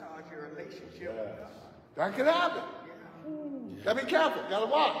sabotage your relationship with God. That could happen. Gotta be careful. Gotta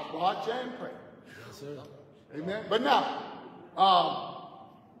watch and pray. Yes, sir. Amen. But now,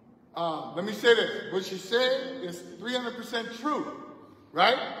 let me say this. What she said is 300% true,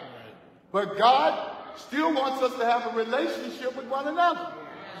 right? But God still wants us to have a relationship with one another.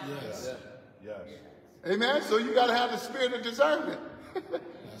 Yes. Yes. Amen. So you gotta have the spirit of discernment.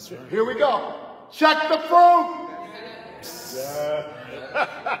 That's right. Here we go. Check the fruit.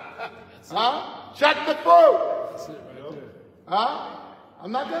 Check the fruit. That's it right there.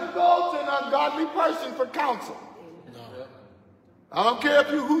 I'm not going to go to an ungodly person for counsel. No. I don't care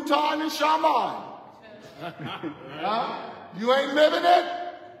if you Hutan and Shaman. You ain't living it,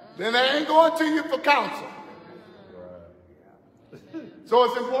 then I ain't going to you for counsel. So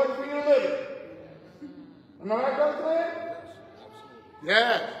it's important for you to live it. Am I right, Brother Quinn?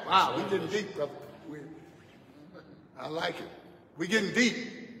 Yeah. Wow, we getting deep, brother. I like it. We getting deep.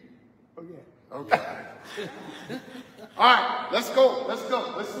 Okay. All right, let's go. Let's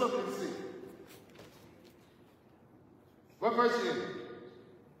go. Let's look and see. What verse is it?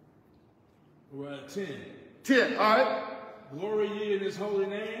 We're at 10. 10, all right. Glory ye in his holy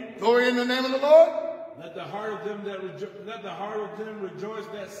name. Glory in the name of the Lord. Let the heart of them rejoice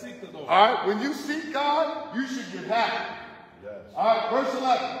that seek the Lord. All right, when you seek God, you should get happy. Yes. All right, verse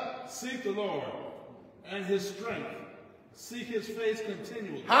 11. Seek the Lord and his strength. Seek his face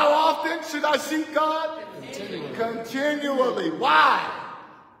continually. How often should I seek God? Continually. Why?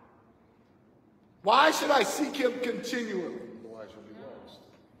 Why should I seek him continually? Otherwise you'll be lost.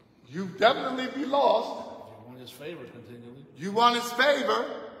 You definitely be lost. You want his favor continually. You want his favor,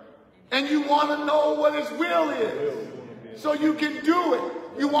 and you want to know what his will is, so you can do it.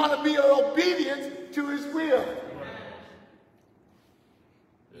 You want to be obedient to his will.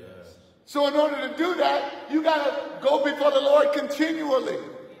 So in order to do that, you got to go before the Lord continually.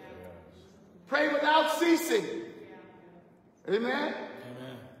 Pray without ceasing. Amen? Amen.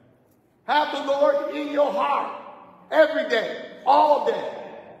 Have the Lord in your heart every day, all day.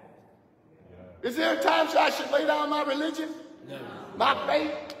 Is there a time I should lay down my religion? Never. My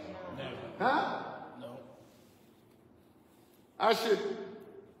faith? Never. Huh? No. I should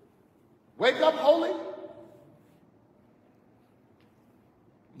wake up holy?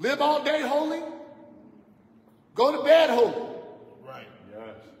 Live all day holy? Go to bed holy? Right.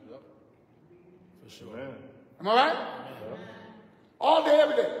 Yes. Yep. For sure. Amen. Am I right? Yep. All day,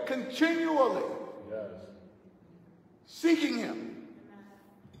 every day. Continually. Yes. Seeking him.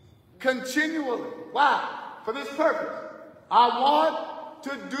 Continually. Why? For this purpose. I want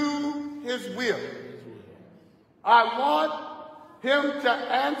to do his will. I want him to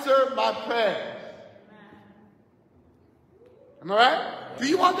answer my prayers. Am I right? Do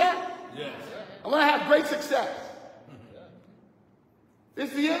you want that? Yes. I want to have great success.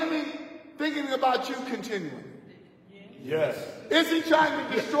 Is the enemy thinking about you continually? Yes. Is he trying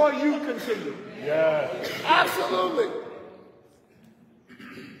to destroy you continually? Yes. Absolutely.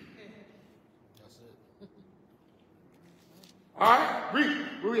 That's it. All right, read.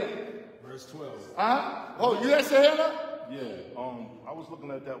 Where we at? Verse 12. Oh, you had your hand up? Yeah. I was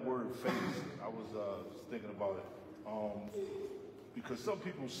looking at that word faith. I was thinking about it. Because some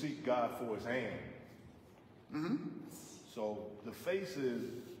people seek God for his hand. Mm-hmm. So the face is,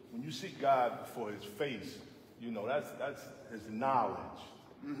 when you seek God for his face, you know, that's his knowledge.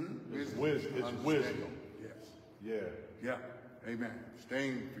 Mm-hmm. It's wisdom. It's wisdom. Yes. Yeah. Yeah. Amen.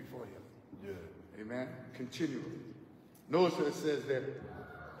 Staying before him. Yeah. Amen. Continually. Notice what it says there.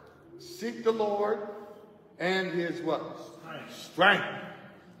 Seek the Lord and his what? Strength.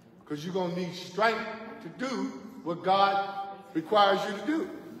 Because you're going to need strength to do what God requires you to do.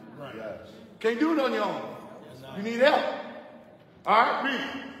 Right. Yes. Can't do it on your own. You need help. All right,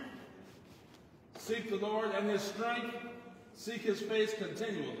 read. Seek the Lord and his strength. Seek his face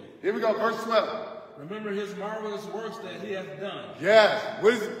continually. Here we go, verse 12. Remember his marvelous works that he hath done. Yes.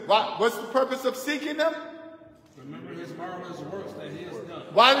 What's the purpose of seeking them? Remember his marvelous works that he has done.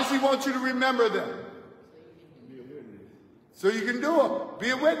 Why does he want you to remember them? So you can do them.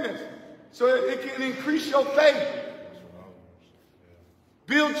 Be a witness. So that it can increase your faith.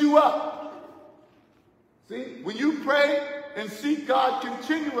 Build you up. See, when you pray and seek God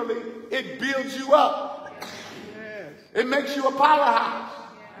continually, it builds you up. Yes. It makes you a powerhouse.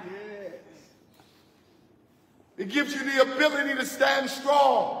 Yes. It gives you the ability to stand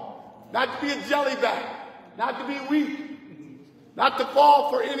strong, not to be a jellyback, not to be weak, not to fall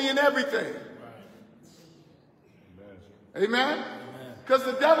for any and everything. Amen? Because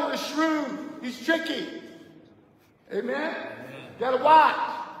the devil is shrewd. He's tricky. Amen? Got to watch.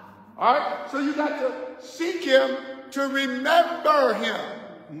 All right? So you got to seek him to remember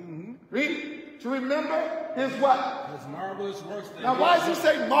him. Read. To remember his what? His marvelous works. Now, why does he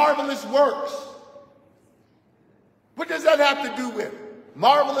say marvelous works? What does that have to do with?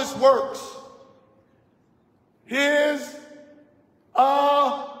 Marvelous works. His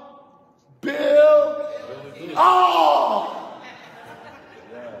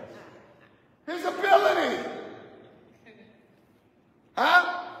his ability.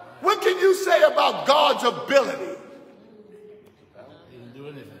 Huh? What can you say about God's ability? He didn't do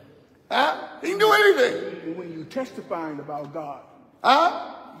anything. Huh? He can do anything. When you testifying about God,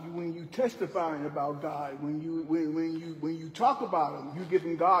 huh? When you testifying about God, when you talk about him, you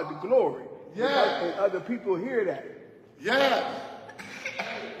giving God the glory. Yeah. And other people hear that. Yeah.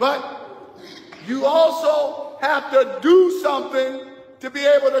 But you also have to do something to be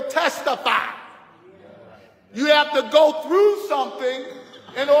able to testify. You have to go through something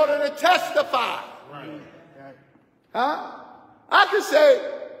in order to testify. Right. Huh? I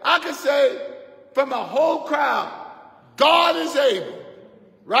could say from a whole crowd, God is able,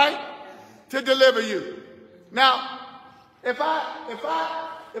 right, to deliver you. Now, if I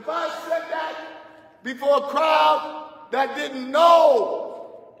said that before a crowd that didn't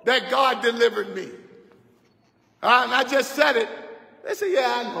know that God delivered me, and I just said it, they say,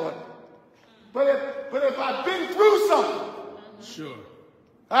 yeah, I know it. But if I've been through something, sure.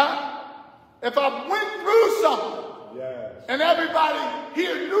 Huh? If I went through something, yes, and everybody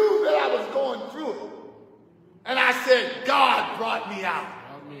here knew that I was going through it, and I said, God brought me out.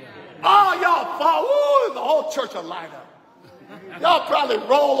 Oh, y'all fall. Ooh, the whole church will light up. Y'all probably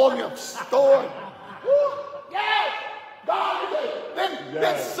roll on your store. Ooh, yes, God is it.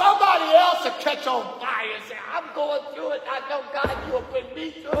 Then somebody else will catch on fire and say, I'm going through it. I know God, you will put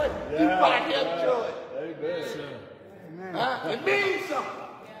me through it. You brought him through it. Amen. Huh? It means something.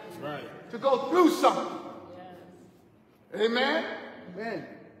 That's right. To go through something. Amen? Amen.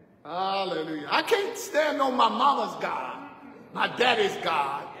 Hallelujah. I can't stand on my mama's God, my daddy's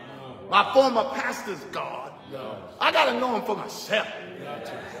God, my former pastor's God. No. I got to know him for myself.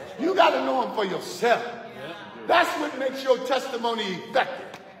 You got to know him for yourself. That's what makes your testimony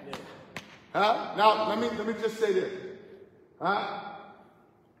effective. Huh? Now, let me just say this. Huh?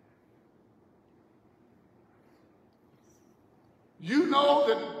 You know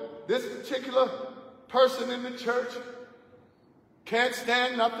that this particular person in the church can't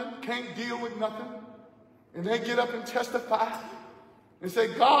stand nothing, can't deal with nothing, and they get up and testify and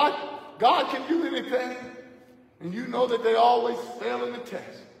say, God can do anything, and you know that they always fail in the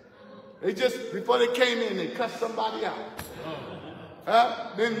test. They just, before they came in, they cussed somebody out.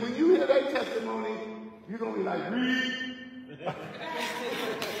 Then when you hear their testimony, you're going to be like, read.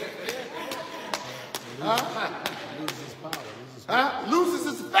 Loses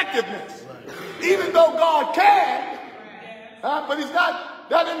its effectiveness. Right. Even though God can, but he's not,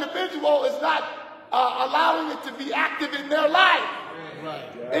 that individual is not allowing it to be active in their life. Right.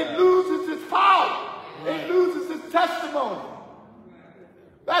 It loses its power. Right. It loses its testimony.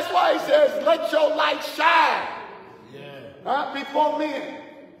 That's why he says, let your light shine before men.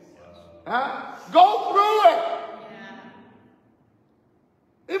 Go through it.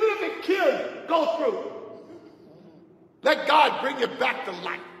 Even if it kills you, go through it. Let God bring you back to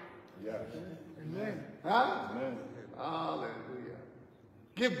life. Yes. Amen. Amen. Hallelujah.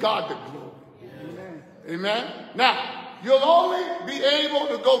 Give God the glory. Amen. Amen. Now, you'll only be able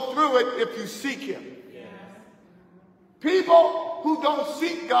to go through it if you seek him. Yes. People who don't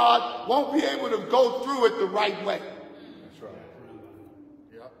seek God won't be able to go through it the right way. That's right.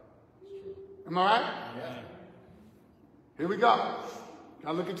 Yep. Am I right? Yeah. Here we go.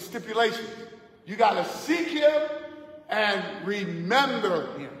 Now look at the stipulations. You got to seek him and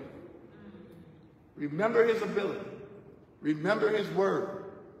remember him. Remember his ability. Remember his word.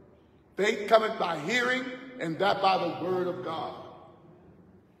 Faith cometh by hearing, and that by the word of God.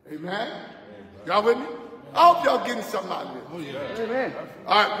 Amen? Y'all with me? I hope y'all getting something out of this. Oh, yeah. Amen.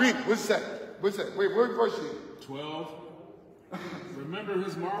 All right, read. What's that? What's that? Wait, what verse is it? 12. Remember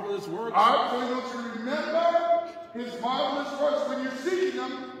his marvelous works. All right, so you want to remember his marvelous works. When you're seeking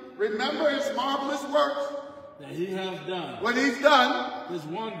him, remember his marvelous works. That he has done. What he's done. His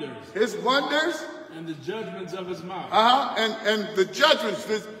wonders. His wonders. And the judgments of his mouth. And the judgments,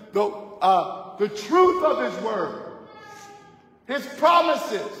 the truth of his word. His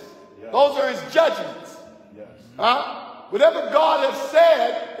promises. Yes. Those are his judgments. Yes. Whatever God has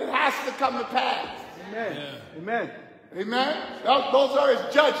said, it has to come to pass. Amen. Yeah. Amen. Amen. Those are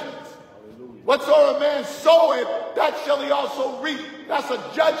his judgments. Hallelujah. Whatsoever a man soweth, that shall he also reap. That's a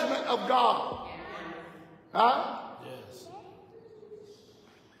judgment of God. Yes.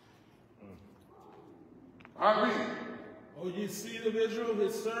 I read. O ye seed of Israel,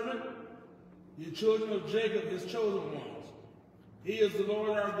 his servant, ye children of Jacob, his chosen ones. He is the Lord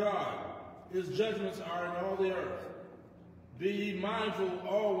our God. His judgments are in all the earth. Be ye mindful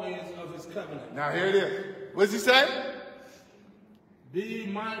always of his covenant. Now here it is. What does he say? Be ye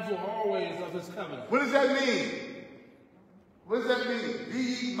mindful always of his covenant. What does that mean? What does that mean? Be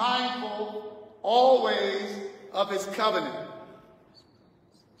ye mindful always of his covenant.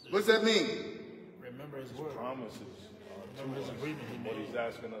 What does that mean? Remember his word. Promises. Remember his agreement he what made. he's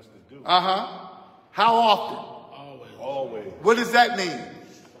asking us to do. How often? Always. Always. What does that mean?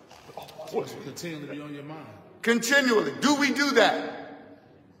 Continually be on your mind. Continually. Do we do that?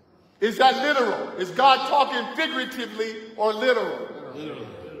 Is that literal? Is God talking figuratively or literal? Literally.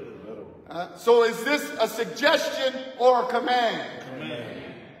 So is this a suggestion or a command?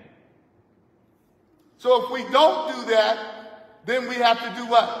 Command. So if we don't do that, then we have to do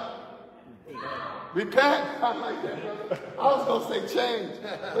what? Repent. I like that, brother. I was going to say change.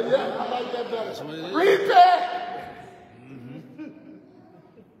 But yeah, I like that better. Repent.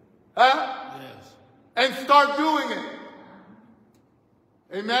 Yes. And start doing it.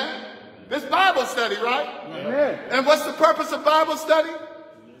 Amen? This Bible study, right? Amen. And what's the purpose of Bible study?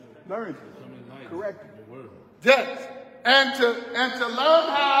 Learn. Correct. Yes. And to learn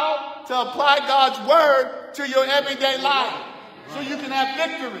how to apply God's word to your everyday life. So you can have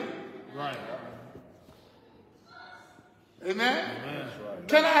victory. Right. Amen?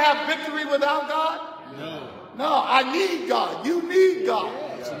 Can I have victory without God? No. No, I need God. You need God.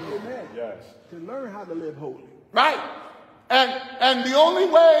 Amen. Yes. To learn how to live holy. Right. And the only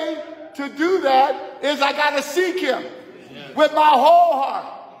way to do that is I got to seek him with my whole heart.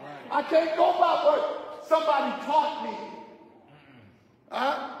 I can't go by what somebody taught me.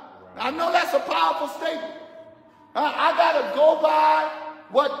 I know that's a powerful statement. I got to go by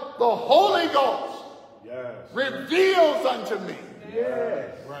what the Holy Ghost reveals unto me.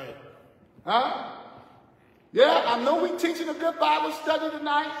 Yes. Right. Yeah, I know we're teaching a good Bible study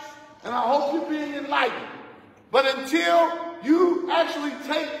tonight, and I hope you're being enlightened. But until you actually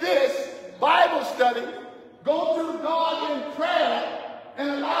take this Bible study, go to God in prayer, and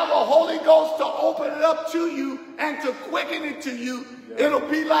allow the Holy Ghost to open it up to you and to quicken it to you, it'll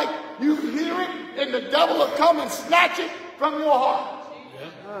be like you hear it, and the devil will come and snatch it from your heart.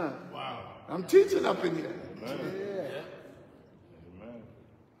 Yeah. Wow. I'm teaching up in here. Amen.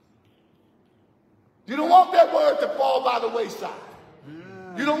 You don't want that word to fall by the wayside.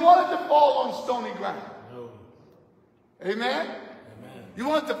 You don't want it to fall on stony ground. No. Amen? You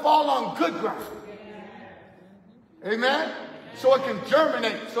want it to fall on good ground. Amen? So it can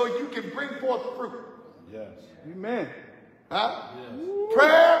germinate, so you can bring forth fruit. Yes. Amen.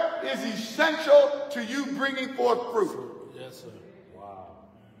 Prayer is essential to you bringing forth fruit. Yes, sir. Wow.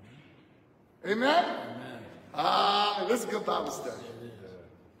 Amen? This is a good Bible study.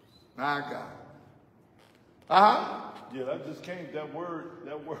 My God. Yeah, that just came, that word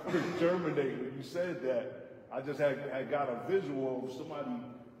germinate. When you said that, I just had got a visual of somebody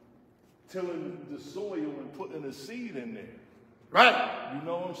tilling the soil and putting a seed in there. Right. You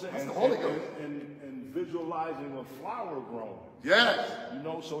know what I'm saying? That's the Holy Ghost. And visualizing a flower growing. Yes. You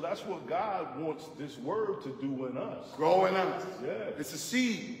know, so that's what God wants this word to do in us. Grow in us. Yeah. It's a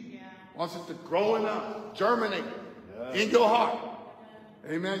seed. Wants it to grow in us, germinate in your heart.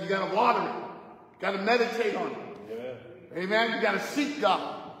 Amen. You got to water it. You got to meditate on it. Yeah. Amen. You got to seek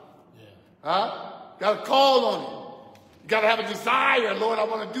God. Yeah. Got to call on Him. You got to have a desire, Lord. I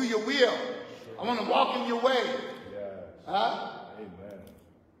want to do Your will. I want to walk in Your way. Yes. Amen.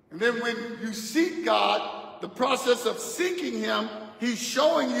 And then when you seek God, the process of seeking him, he's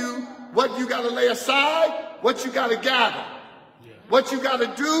showing you what you got to lay aside, what you got to gather, what you got to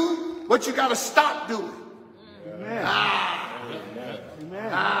do, what you got to stop doing. Amen.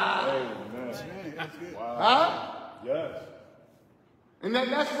 Amen. Wow. Huh? Yes. And then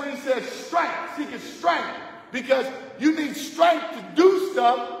that's when he says strength, seeking strength. Because you need strength to do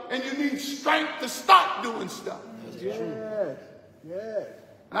stuff, and you need strength to stop doing stuff. Yes. Yes.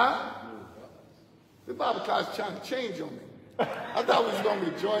 Huh? The Bible is trying to change on me. I thought we was going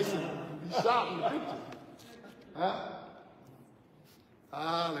to rejoice and be shouting the victory. Huh?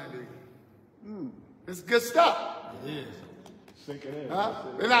 Hallelujah. It's good stuff. It is. Sink it in. Huh?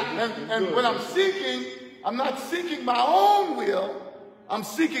 And when I'm seeking, I'm not seeking my own will. I'm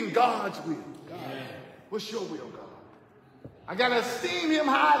seeking God's will. God. What's your will, God? I got to esteem him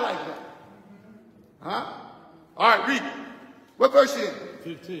high like that. Huh? All right, read. What verse you in?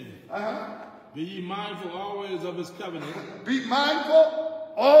 15. Uh-huh. Be ye mindful always of his covenant. Be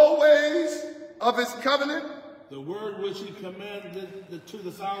mindful always of his covenant. The word which he commanded to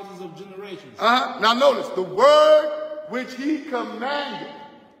the thousands of generations. Now notice, the word which he commanded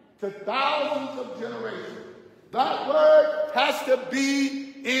to thousands of generations. That word has to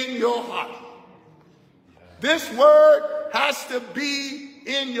be in your heart. This word has to be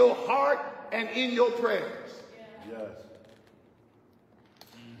in your heart and in your prayers. Yes.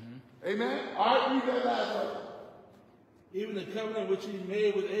 Amen? All right, read that last verse. Even the covenant which he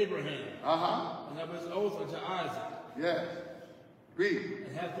made with Abraham. Uh-huh. And of his oath unto Isaac. Yes. Read.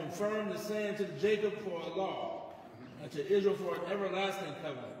 And hath confirmed the saying to Jacob for a law, and to Israel for an everlasting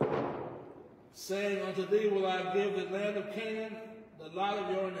covenant. Saying, unto thee will I give the land of Canaan, the lot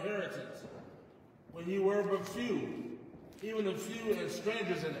of your inheritance, when you were but few, even a few and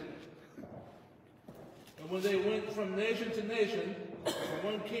strangers in it. And when they went from nation to nation,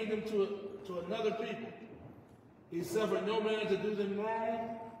 from one kingdom to another people, he suffered no man to do them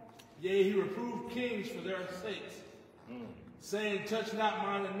wrong, yea, he reproved kings for their sakes, saying, touch not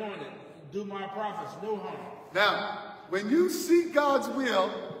mine anointed, and do my prophets no harm. Now, when you seek God's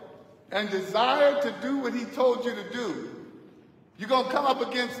will and desire to do what he told you to do, you're going to come up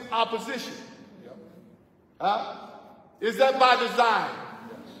against opposition. Huh? Is that by design?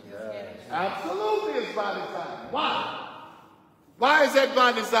 Yes. Absolutely it's by design. Why? Why is that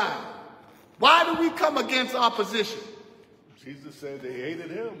by design? Why do we come against opposition? Jesus said they hated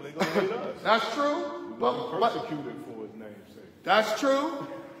him, they're going to hate us. That's true. We're persecuted for his name's sake. That's true.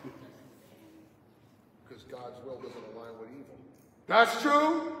 Because God's will doesn't align with evil. That's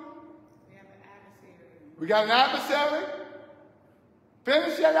true. We have an adversary. We got an adversary.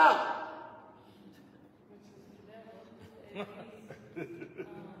 Finish it out.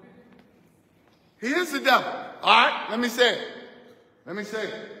 He is the devil. All right, let me say it.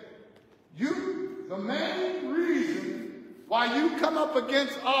 The main reason why you come up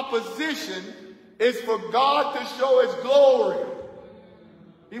against opposition is for God to show his glory.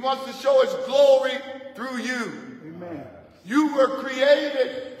 He wants to show his glory through you. Amen. You were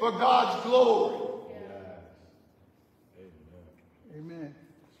created for God's glory. Amen.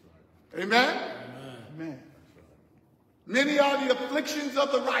 Amen? Amen. Many are the afflictions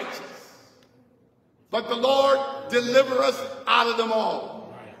of the righteous, but the Lord deliver us out of them all.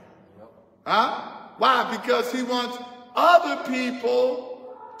 Huh? Why? Because he wants other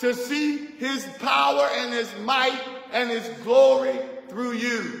people to see his power and his might and his glory through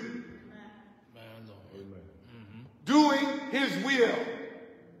you. Doing his will.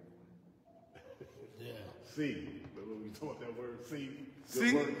 Yeah. See. When we talk that word, see.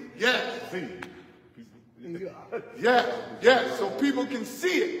 See? Yes. See. Yes. So people can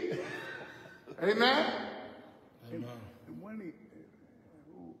see it. Amen? Amen.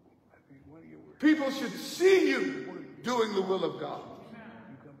 People should see you doing the will of God.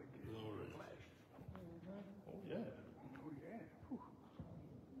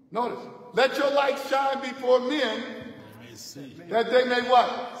 Notice, let your light shine before men that they may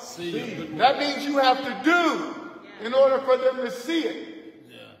what? See. That means you have to do in order for them to see it.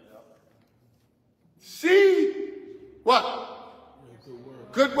 Yeah. See what?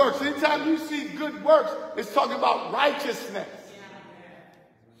 Good works. Anytime you see good works, it's talking about righteousness.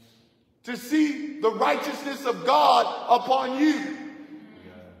 To see the righteousness of God upon you.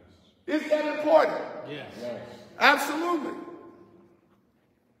 Is that important? Yes. Absolutely.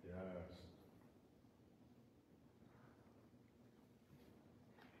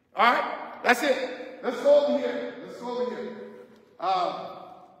 All right, that's it. Let's go over here.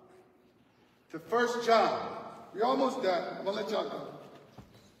 To 1 John. We're almost done. I'm gonna let y'all go.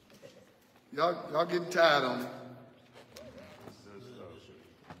 Y'all getting tired on me.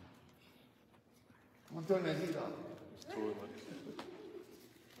 I'm turning that heat on. It's toilet.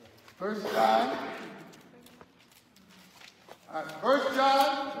 1 John. All right, 1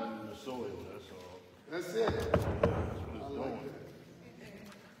 John. Turning the soil, that's all. That's it. That's what it's doing.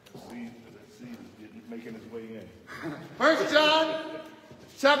 The seed is making its way in. 1 John,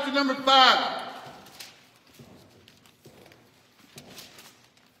 chapter number 5.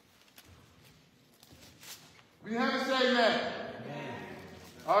 We have to say amen.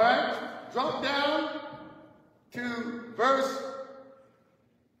 All right, drop down to verse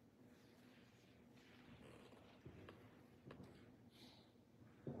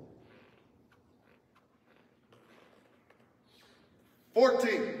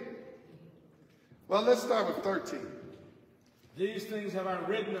 14. Well, let's start with 13. These things have I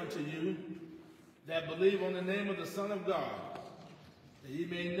written unto you that believe on the name of the Son of God, that ye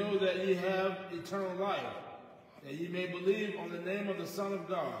may know that ye have eternal life, that ye may believe on the name of the Son of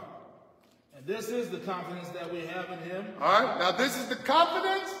God. And this is the confidence that we have in him. All right, now this is the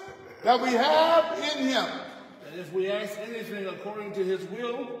confidence that we have in him. That if we ask anything according to his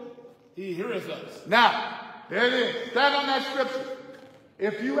will, he heareth us. Now, there it is. Stand on that scripture.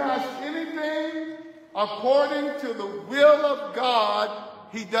 If you ask anything according to the will of God,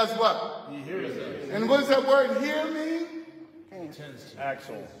 he does what? He hears us. And what does that word hear mean? Acts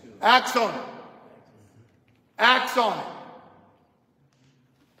on. Acts on it. Acts on it.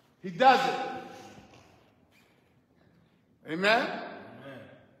 He does it. Amen? Amen.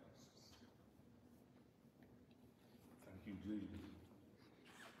 Thank you, Jesus.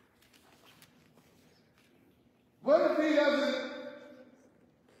 What if he doesn't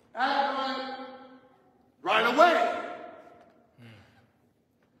act on it right away?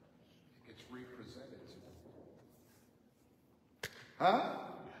 It's represented. Huh?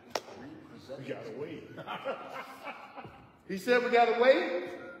 We gotta wait. He said we gotta wait,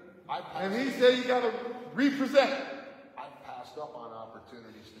 and he said you gotta represent. I passed up on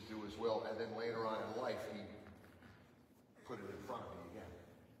opportunities to do his will, and then later on in life, he put it in front of me again.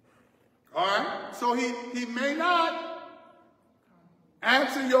 All right? So he may not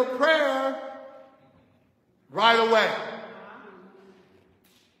answer your prayer right away.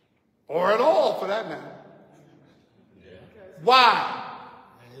 Or at all, for that matter. Yeah. Why?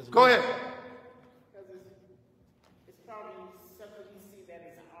 Go ahead. Because it's probably something you see that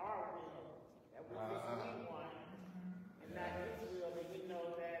is our will, that we think we want, and not his will, that we know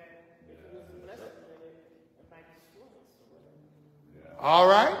that if he was blessed with it, it might destroy us or whatever. All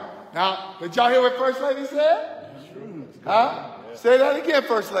right. Now, did y'all hear what First Lady said? Huh? Say that again,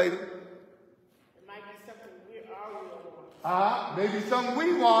 First Lady. It might be something our will wants. Maybe something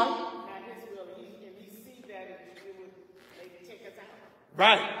we want. Not his will. And he see that it would maybe take us out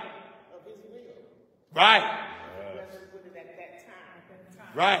Right. of his will. Right. Bless us with it at that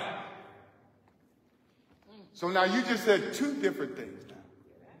time. Right. So now you just said two different things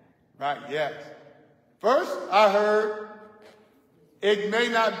now. Right, yes. First, I heard it may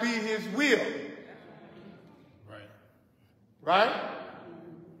not be his will. Right. Right?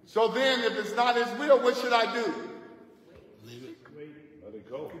 So then if it's not his will, what should I do? Leave it. Let it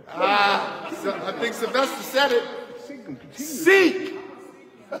go. So I think Sylvester said it. Seek.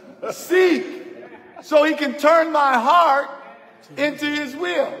 Seek. So he can turn my heart into his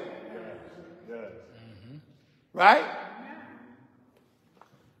will. Yes. Right?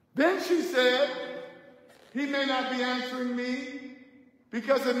 Then she said, he may not be answering me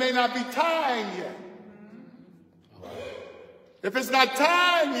because it may not be time yet. If it's not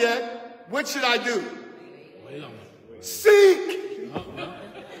time yet, what should I do? Wait on it. Seek.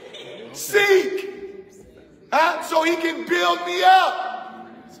 Okay. Seek. So he can build me up.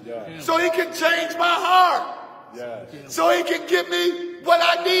 Yes. So he can change my heart. Yes. So he can give me what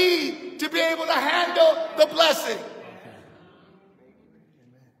I need to be able to handle the blessing.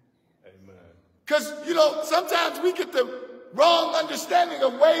 Amen. Because, sometimes we get the wrong understanding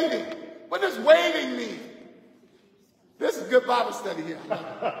of waiting. What does waiting mean? This is good Bible study here.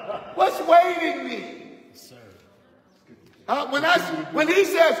 What's waiting mean? When he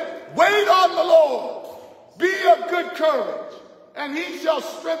says, wait on the Lord, be of good courage, and he shall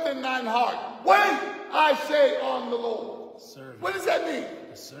strengthen thine heart. Wait, I say, on the Lord. Serve. What does that mean?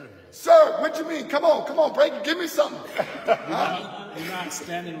 Serve. Serve. What you mean? Come on, break it. Give me something. You're not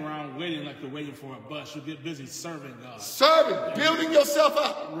standing around waiting like you're waiting for a bus. You get busy serving God. Serving, building yourself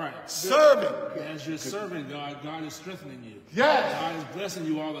up. Right. Serving. As you're serving God, God is strengthening you. Yes. God is blessing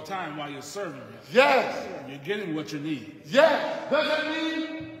you all the time while you're serving Him. Yes. You're getting what you need. Yes. Does that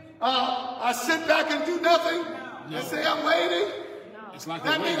mean I sit back and do nothing and say I'm waiting? It's like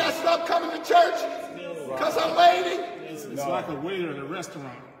That a means waiter. I stop coming to church because I'm waiting? It's like a waiter at a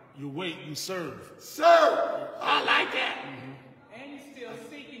restaurant. You wait, you serve. Serve. I like that. And you're still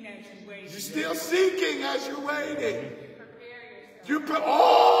seeking as you wait. You're still seeking as you're waiting.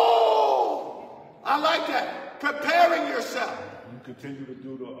 Oh, I like that. Preparing yourself. You continue to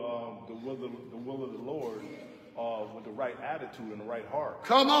do the will of the Lord with the right attitude and the right heart.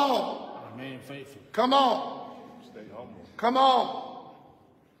 Come on. Remain faithful. Come on. Stay humble. Come on.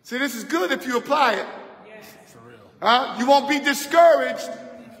 See, this is good if you apply it. Yes. For real. You won't be discouraged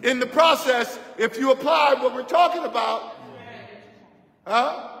in the process if you apply what we're talking about.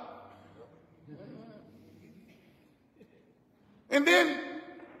 And then,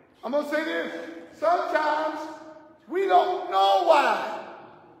 I'm going to say this. Sometimes we don't know why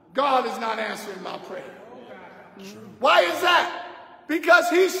God is not answering my prayer. Why is that? Because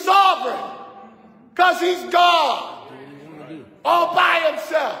he's sovereign. Because he's God. All by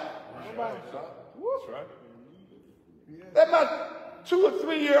himself. That's right. Let my 2 or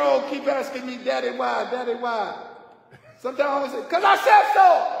 3 year old keep asking me, Daddy, why? Daddy, why? Sometimes I want to say, because I said so.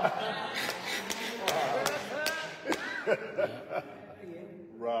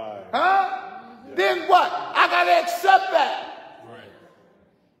 Right. Then what? I got to accept that. Right.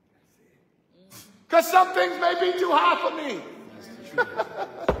 Because some things may be too high for me.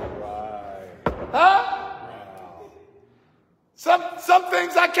 Right. Some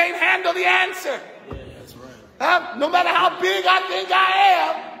things I can't handle the answer. Yeah, that's right. No matter how big I think I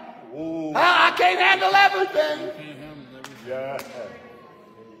am, I can't handle everything. You can't handle everything. Yeah.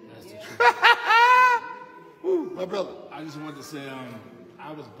 That's the truth. Ooh, my brother. I just wanted to say,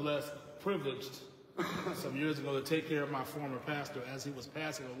 I was blessed, privileged, some years ago to take care of my former pastor as he was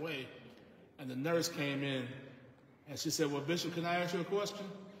passing away. And the nurse came in, and she said, well, Bishop, can I ask you a question?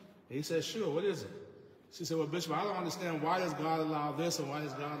 And he said, sure, what is it? She said, well, Bishop, I don't understand why does God allow this and why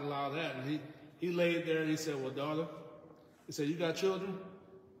does God allow that? And he laid there and he said, well, daughter, he said, you got children?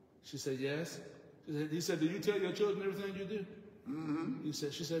 She said, yes. He said, do you tell your children everything you do? Mm-hmm.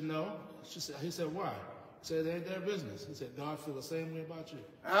 She said, no. He said, why? He said, it ain't their business. He said, God feels the same way about you.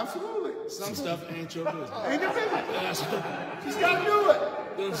 Absolutely. Some stuff ain't your business. Ain't your business. Just got to do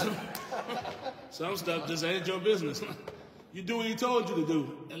it. Some stuff just ain't your business. You do what he told you to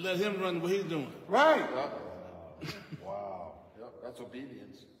do and let him run what he's doing. Right. Wow. Yep, that's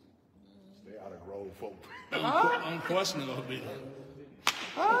obedience. Stay out of the road, folks. Unquestionable obedience.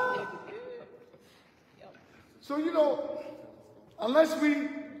 So, unless we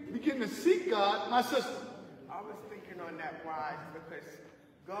begin to seek God, my sister. I was thinking on that wise because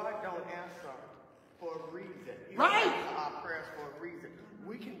God don't answer for a reason. He don't answer our prayers for a reason.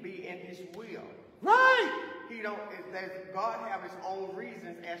 We can be in his will. Right. God have his own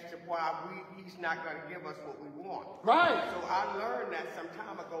reasons as to why he's not going to give us what we want. Right. So I learned that some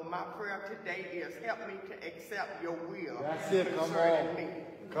time ago. My prayer today is help me to accept your will. That's it. Come concerning on. me.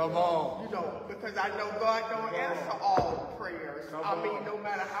 Come on. Because I know God don't answer all prayers. No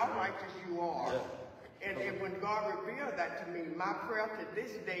matter how righteous you are. And when God revealed that to me, my prayer to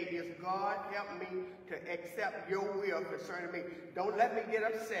this day is, God, help me to accept your will concerning me. Don't let me get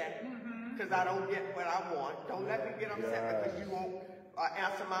upset because I don't get what I want. Don't let me get upset because you won't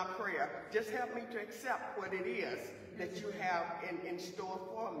answer my prayer. Just help me to accept what it is that you have in store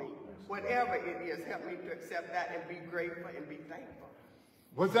for me. Whatever it is, help me to accept that and be grateful and be thankful.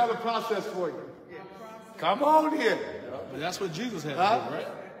 Was that a process for you? Yes. Come on here. But that's what Jesus had to do, right?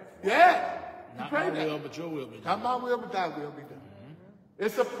 Yeah. Not my will, but your will be done. Not my will, but thy will be done.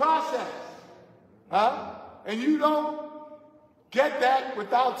 It's a process. And you don't get that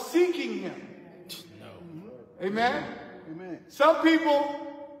without seeking him. No. Amen? Amen. Some people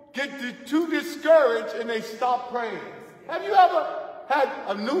get too discouraged and they stop praying. Have you ever had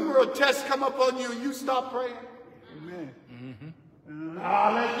a numeral test come up on you and you stop praying? Amen.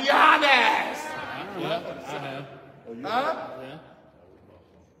 Let's be honest. Yeah, I have. Huh? Yeah.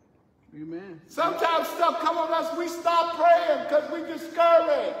 Amen. Sometimes stuff come on us, we stop praying because we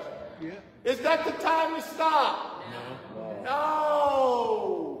discouraged. Yeah. Is that the time to stop?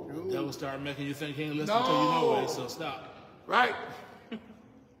 No. The devil start making you think he ain't listening to you no way, so stop. Right. You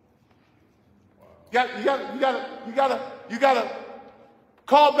gotta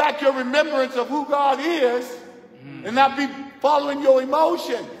call back your remembrance of who God is and not be following your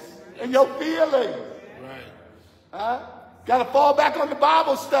emotions and your feelings. Right. Gotta fall back on the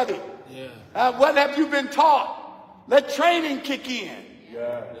Bible study. Yeah. What have you been taught? Let training kick in.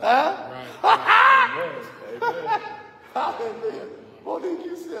 Yeah. Right. Amen. Hallelujah. Monique,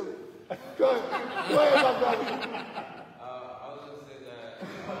 you silly. Go ahead, my brother. I was going to say that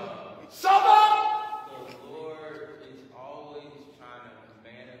Someone. the Lord is always trying to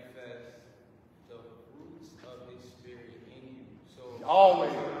manifest the fruits of his spirit in you. So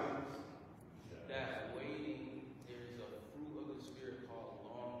Always.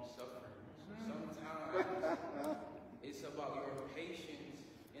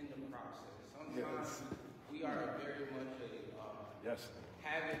 Yes.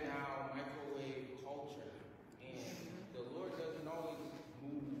 having now microwave culture, and the Lord doesn't always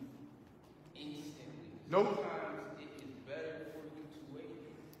move instantly. Nope. Sometimes it is better for you to wait.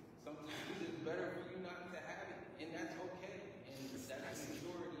 Sometimes it's better for you not to have it, and that's okay. And that's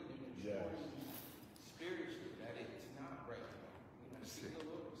maturity and maturity spiritually, that it's not right now. You know, seek the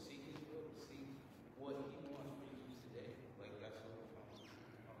Lord, seek His will, seek what He wants for you today. Like that's what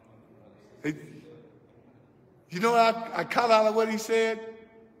You know what I caught out of what he said?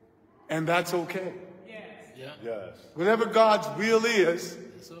 And that's okay. Yes. Yeah. Yes. Whatever God's will is,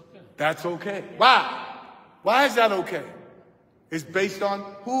 It's okay. that's okay. Why? Why is that okay? It's based on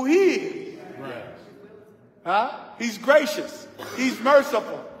who he is. Right. Huh? He's gracious. He's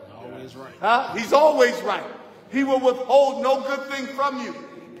merciful. Always right. Huh? He's always right. He will withhold no good thing from you.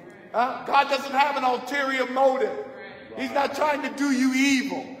 Huh? God doesn't have an ulterior motive. He's not trying to do you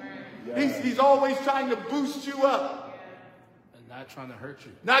evil. He's always trying to boost you up. And not trying to hurt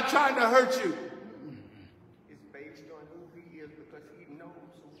you. Not trying to hurt you. It's based on who he is because he knows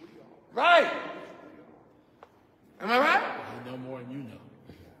who we are. Right. Am I right? He know more than you know.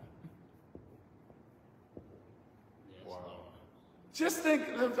 Yes, Just think,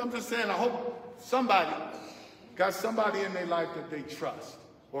 I'm just saying, I hope somebody got somebody in their life that they trust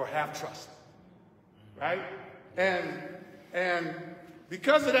or have trusted. Right? And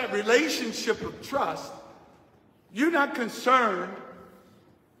because of that relationship of trust, you're not concerned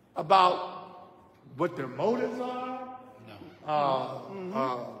about what their motives are.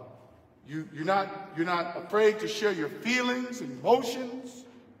 No. You're not afraid to share your feelings and emotions.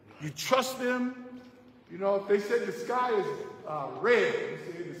 You trust them. You know, if they said the sky is red, you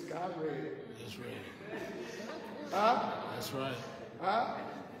say the sky red. That's right. Huh? That's right. Huh?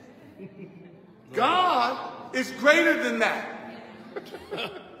 God is greater than that.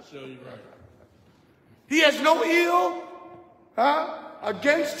 Show you right. He has no ill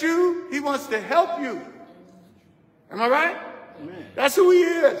against you. He wants to help you. Am I right? Amen. That's who he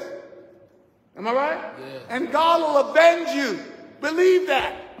is. Am I right? Yes. And God will avenge you. Believe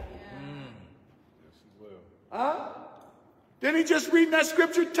that. Yes, he will. Huh? Didn't he just read that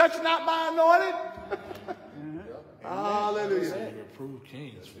scripture, touch not my anointed? Hallelujah. Say you approved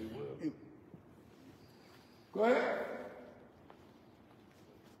kings. Go ahead.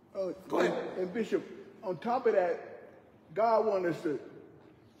 Go ahead. And Bishop, on top of that, God wants us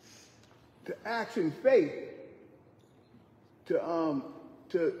to act in faith,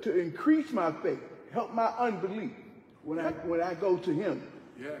 to increase my faith, help my unbelief when I go to Him.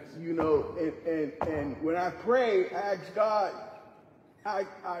 Yes. You know, and when I pray, I ask God,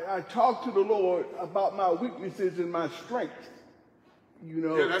 I talk to the Lord about my weaknesses and my strengths. You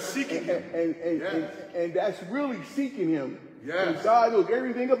know, Yeah, that's seeking Him. And that's really seeking Him. Yes. And God knows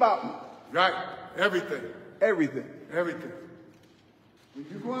everything about me. Right. Everything. Everything. Everything. When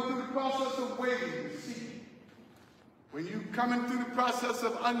you're going through the process of waiting, you seek Him. When you're coming through the process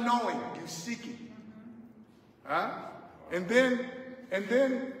of unknowing, you seek Him. Huh? And then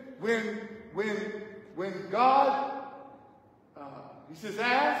when God, He says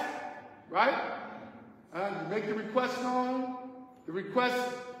ask, right? You make the request known. The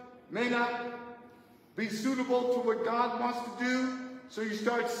request may not be suitable to what God wants to do. So you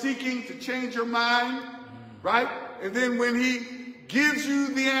start seeking to change your mind, right? And then when He gives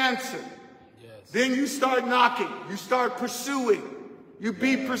you the answer, then you start knocking. You start pursuing. You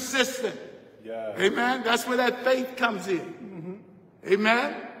be persistent. Yeah. Amen? That's where that faith comes in.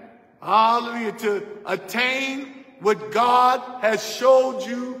 Amen? Hallelujah. To attain what God has showed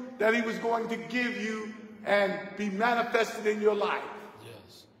you that He was going to give you and be manifested in your life.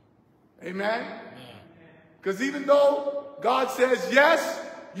 Yes. Amen? Because even though God says yes,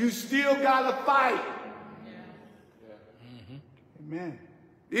 you still got to fight. Amen.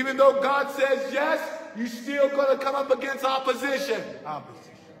 Even though God says yes, you still going to come up against opposition.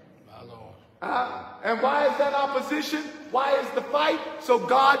 Opposition. My Lord. And why is that opposition? Why is the fight? So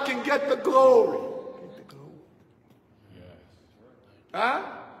God can get the glory. Get the glory. Huh?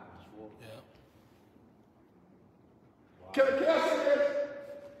 Yeah. Can I say this?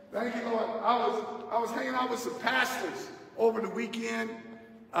 Thank you, Lord. I was hanging out with some pastors over the weekend.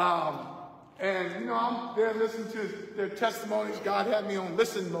 And, you know, I'm there listening to their testimonies. God had me on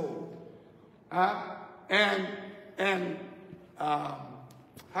listen mode. And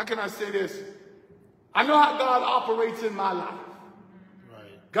how can I say this? I know how God operates in my life.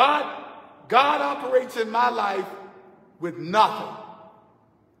 Right. God operates in my life with nothing.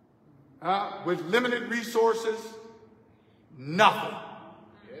 With limited resources, nothing.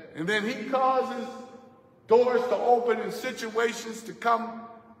 And then He causes doors to open and situations to come,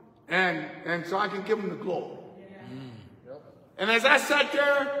 and so I can give Him the glory. And as I sat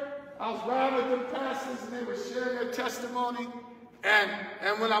there, I was riding with them pastors and they were sharing their testimony. And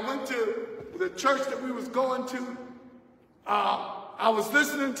when I went to the church that we was going to, I was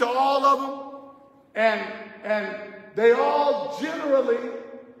listening to all of them, and they all generally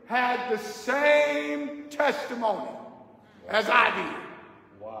had the same testimony as I did.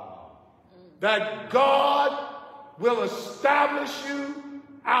 Wow. That God will establish you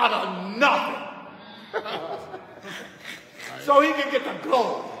out of nothing. So he can get the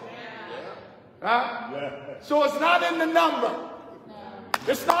glory. Huh? Yeah. So it's not in the number.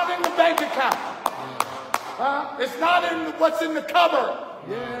 It's not in the bank account. It's not in what's in the cupboard.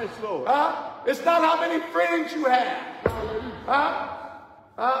 Yes, Lord. It's not how many friends you have.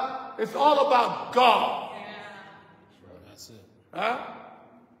 It's all about God. That's it.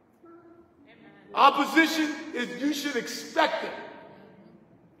 Opposition is, you should expect it.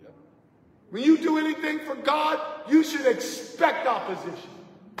 When you do anything for God, you should expect opposition.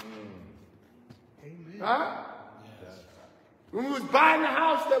 Amen. When we was buying the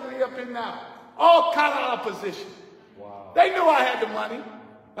house that we up in now, all kind of opposition. Wow. They knew I had the money,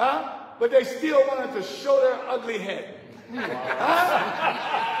 but they still wanted to show their ugly head. Wow.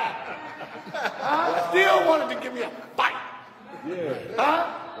 Still wanted to give me a fight. Yeah.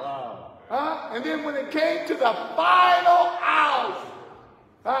 Wow. And then when it came to the final hour,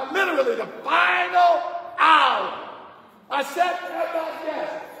 literally the final hour, I sat there at my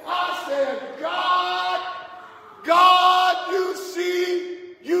desk. I said, God, you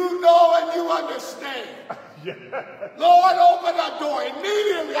see, you know, and you understand. Yeah. Lord, open the door.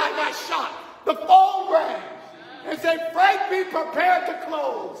 Immediately I got shot. The phone rang and said, Frank, be prepared to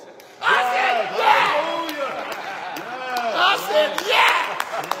close. I said, yeah. Yeah. I said, yeah.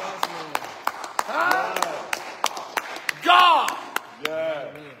 God. Yeah.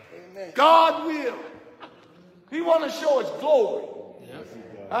 God will. He want to show his glory.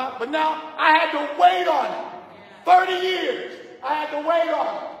 But now I had to wait on it. 30 years. I had to wait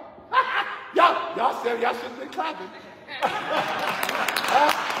on it. Y'all said y'all shouldn't be clapping. 30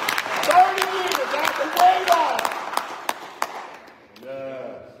 years. I had to wait on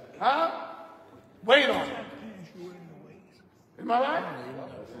it. Wait on it. Am I right?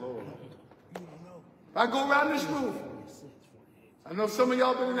 If I go around this room, I know some of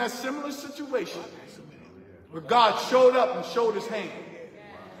y'all been in that similar situation where God showed up and showed his hand.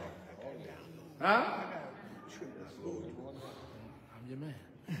 I'm your man.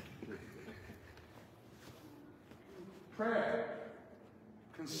 Prayer,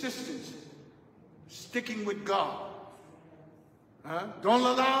 consistency, sticking with God. Don't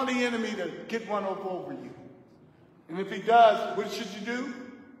allow the enemy to get one over you. And if he does, what should you do?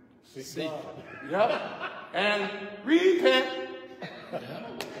 Seek God. Yep. And repent.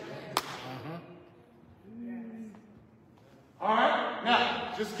 All right.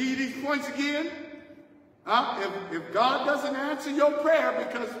 Now, just give you these points again. If God doesn't answer your prayer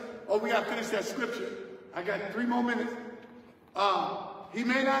because, we got to finish that scripture. I got 3 more minutes. He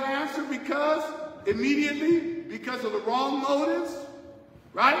may not answer because of the wrong motives.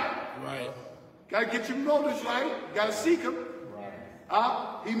 Right? Right. Got to get your motives right. You got to seek him. Right.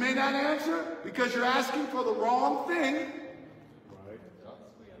 He may not answer because you're asking for the wrong thing. Right.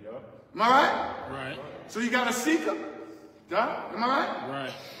 Yep. Am I right? Right. So you got to seek him. Am I right?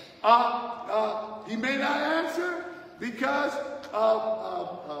 Right. He may not answer because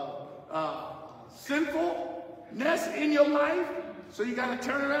of sinfulness in your life, so you got to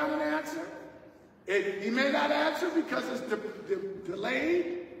turn around and answer. He may not answer because it's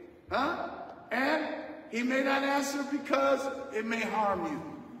delayed, and he may not answer because it may harm you.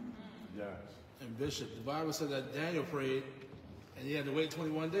 Yes. And Bishop, the Bible said that Daniel prayed, and he had to wait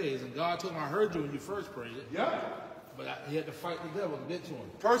 21 days, and God told him, I heard you when you first prayed it. Yeah. But he had to fight the devil to get to him.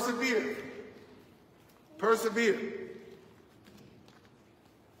 Persevere. Persevere.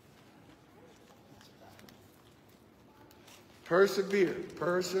 Persevere.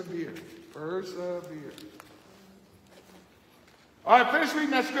 Persevere. Persevere. All right, finish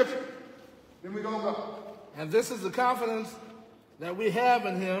reading that scripture. Then we're going to go. And this is the confidence that we have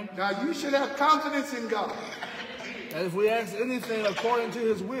in him. Now, you should have confidence in God. And if we ask anything according to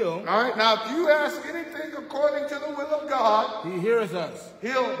his will. All right, now if you ask anything according to the will of God. He heareth us.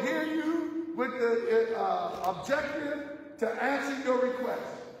 He'll hear you with the objective to answer your request.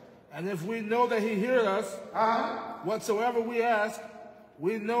 And if we know that he hears us, whatsoever we ask,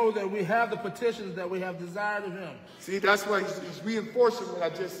 we know that we have the petitions that we have desired of him. See, that's why he's reinforcing what I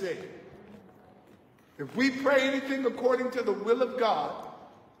just said. If we pray anything according to the will of God,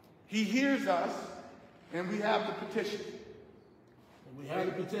 he hears us, and we have the petition. And we have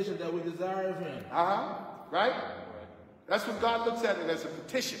the petition that we desire of him. Right? That's what God looks at it, as a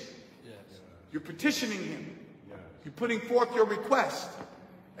petition. Yes. You're petitioning him. You're putting forth your request.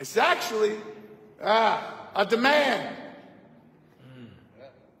 It's actually a demand.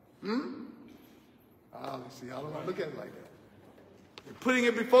 Oh, see, I don't want to look at it like that. You're putting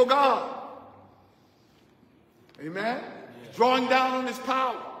it before God. Amen? Yeah. Drawing down on his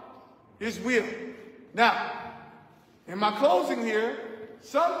power, his will. Now, in my closing here,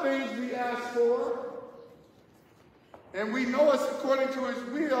 some things we ask for, and we know it's according to his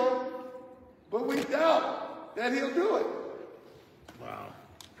will, but we doubt that he'll do it. Wow.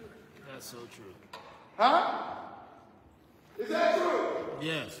 That's so true. Huh? Is that true?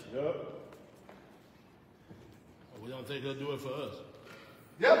 Yes. Yep. We don't think he'll do it for us.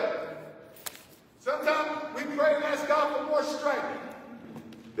 Yep. Sometimes we pray and ask God for more strength.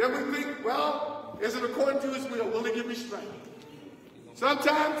 Then we think, well, is it according to his will? Will he give me strength?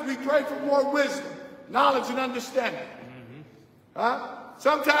 Sometimes we pray for more wisdom, knowledge, and understanding.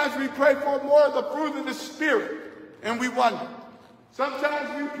 Sometimes we pray for more of the fruit of the Spirit, and we wonder.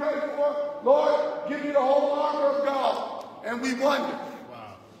 Sometimes we pray for, Lord, give me the whole armor of God, and we wonder.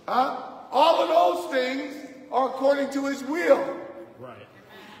 Wow. All of those things are according to his will. Right.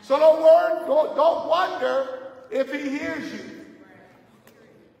 So don't wonder if he hears you.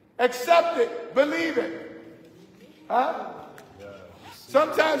 Accept it. Believe it. Huh?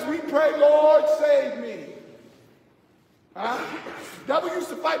 Sometimes we pray, Lord, save me. Huh? Devil used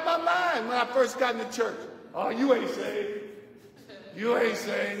to fight my mind when I first got into church. Oh, you ain't saved. You ain't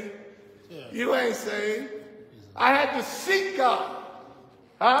saved. You ain't saved. I had to seek God.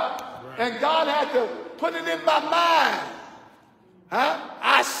 Huh? And God had to put it in my mind. Huh?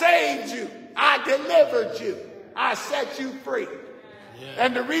 I saved you. I delivered you. I set you free. Yeah.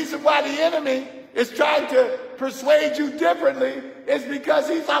 And the reason why the enemy is trying to persuade you differently is because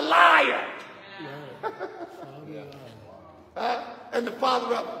he's a liar. And the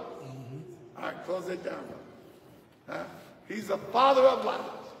father of them. All right, close it down. He's the father of lies.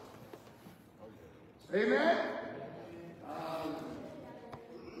 Amen?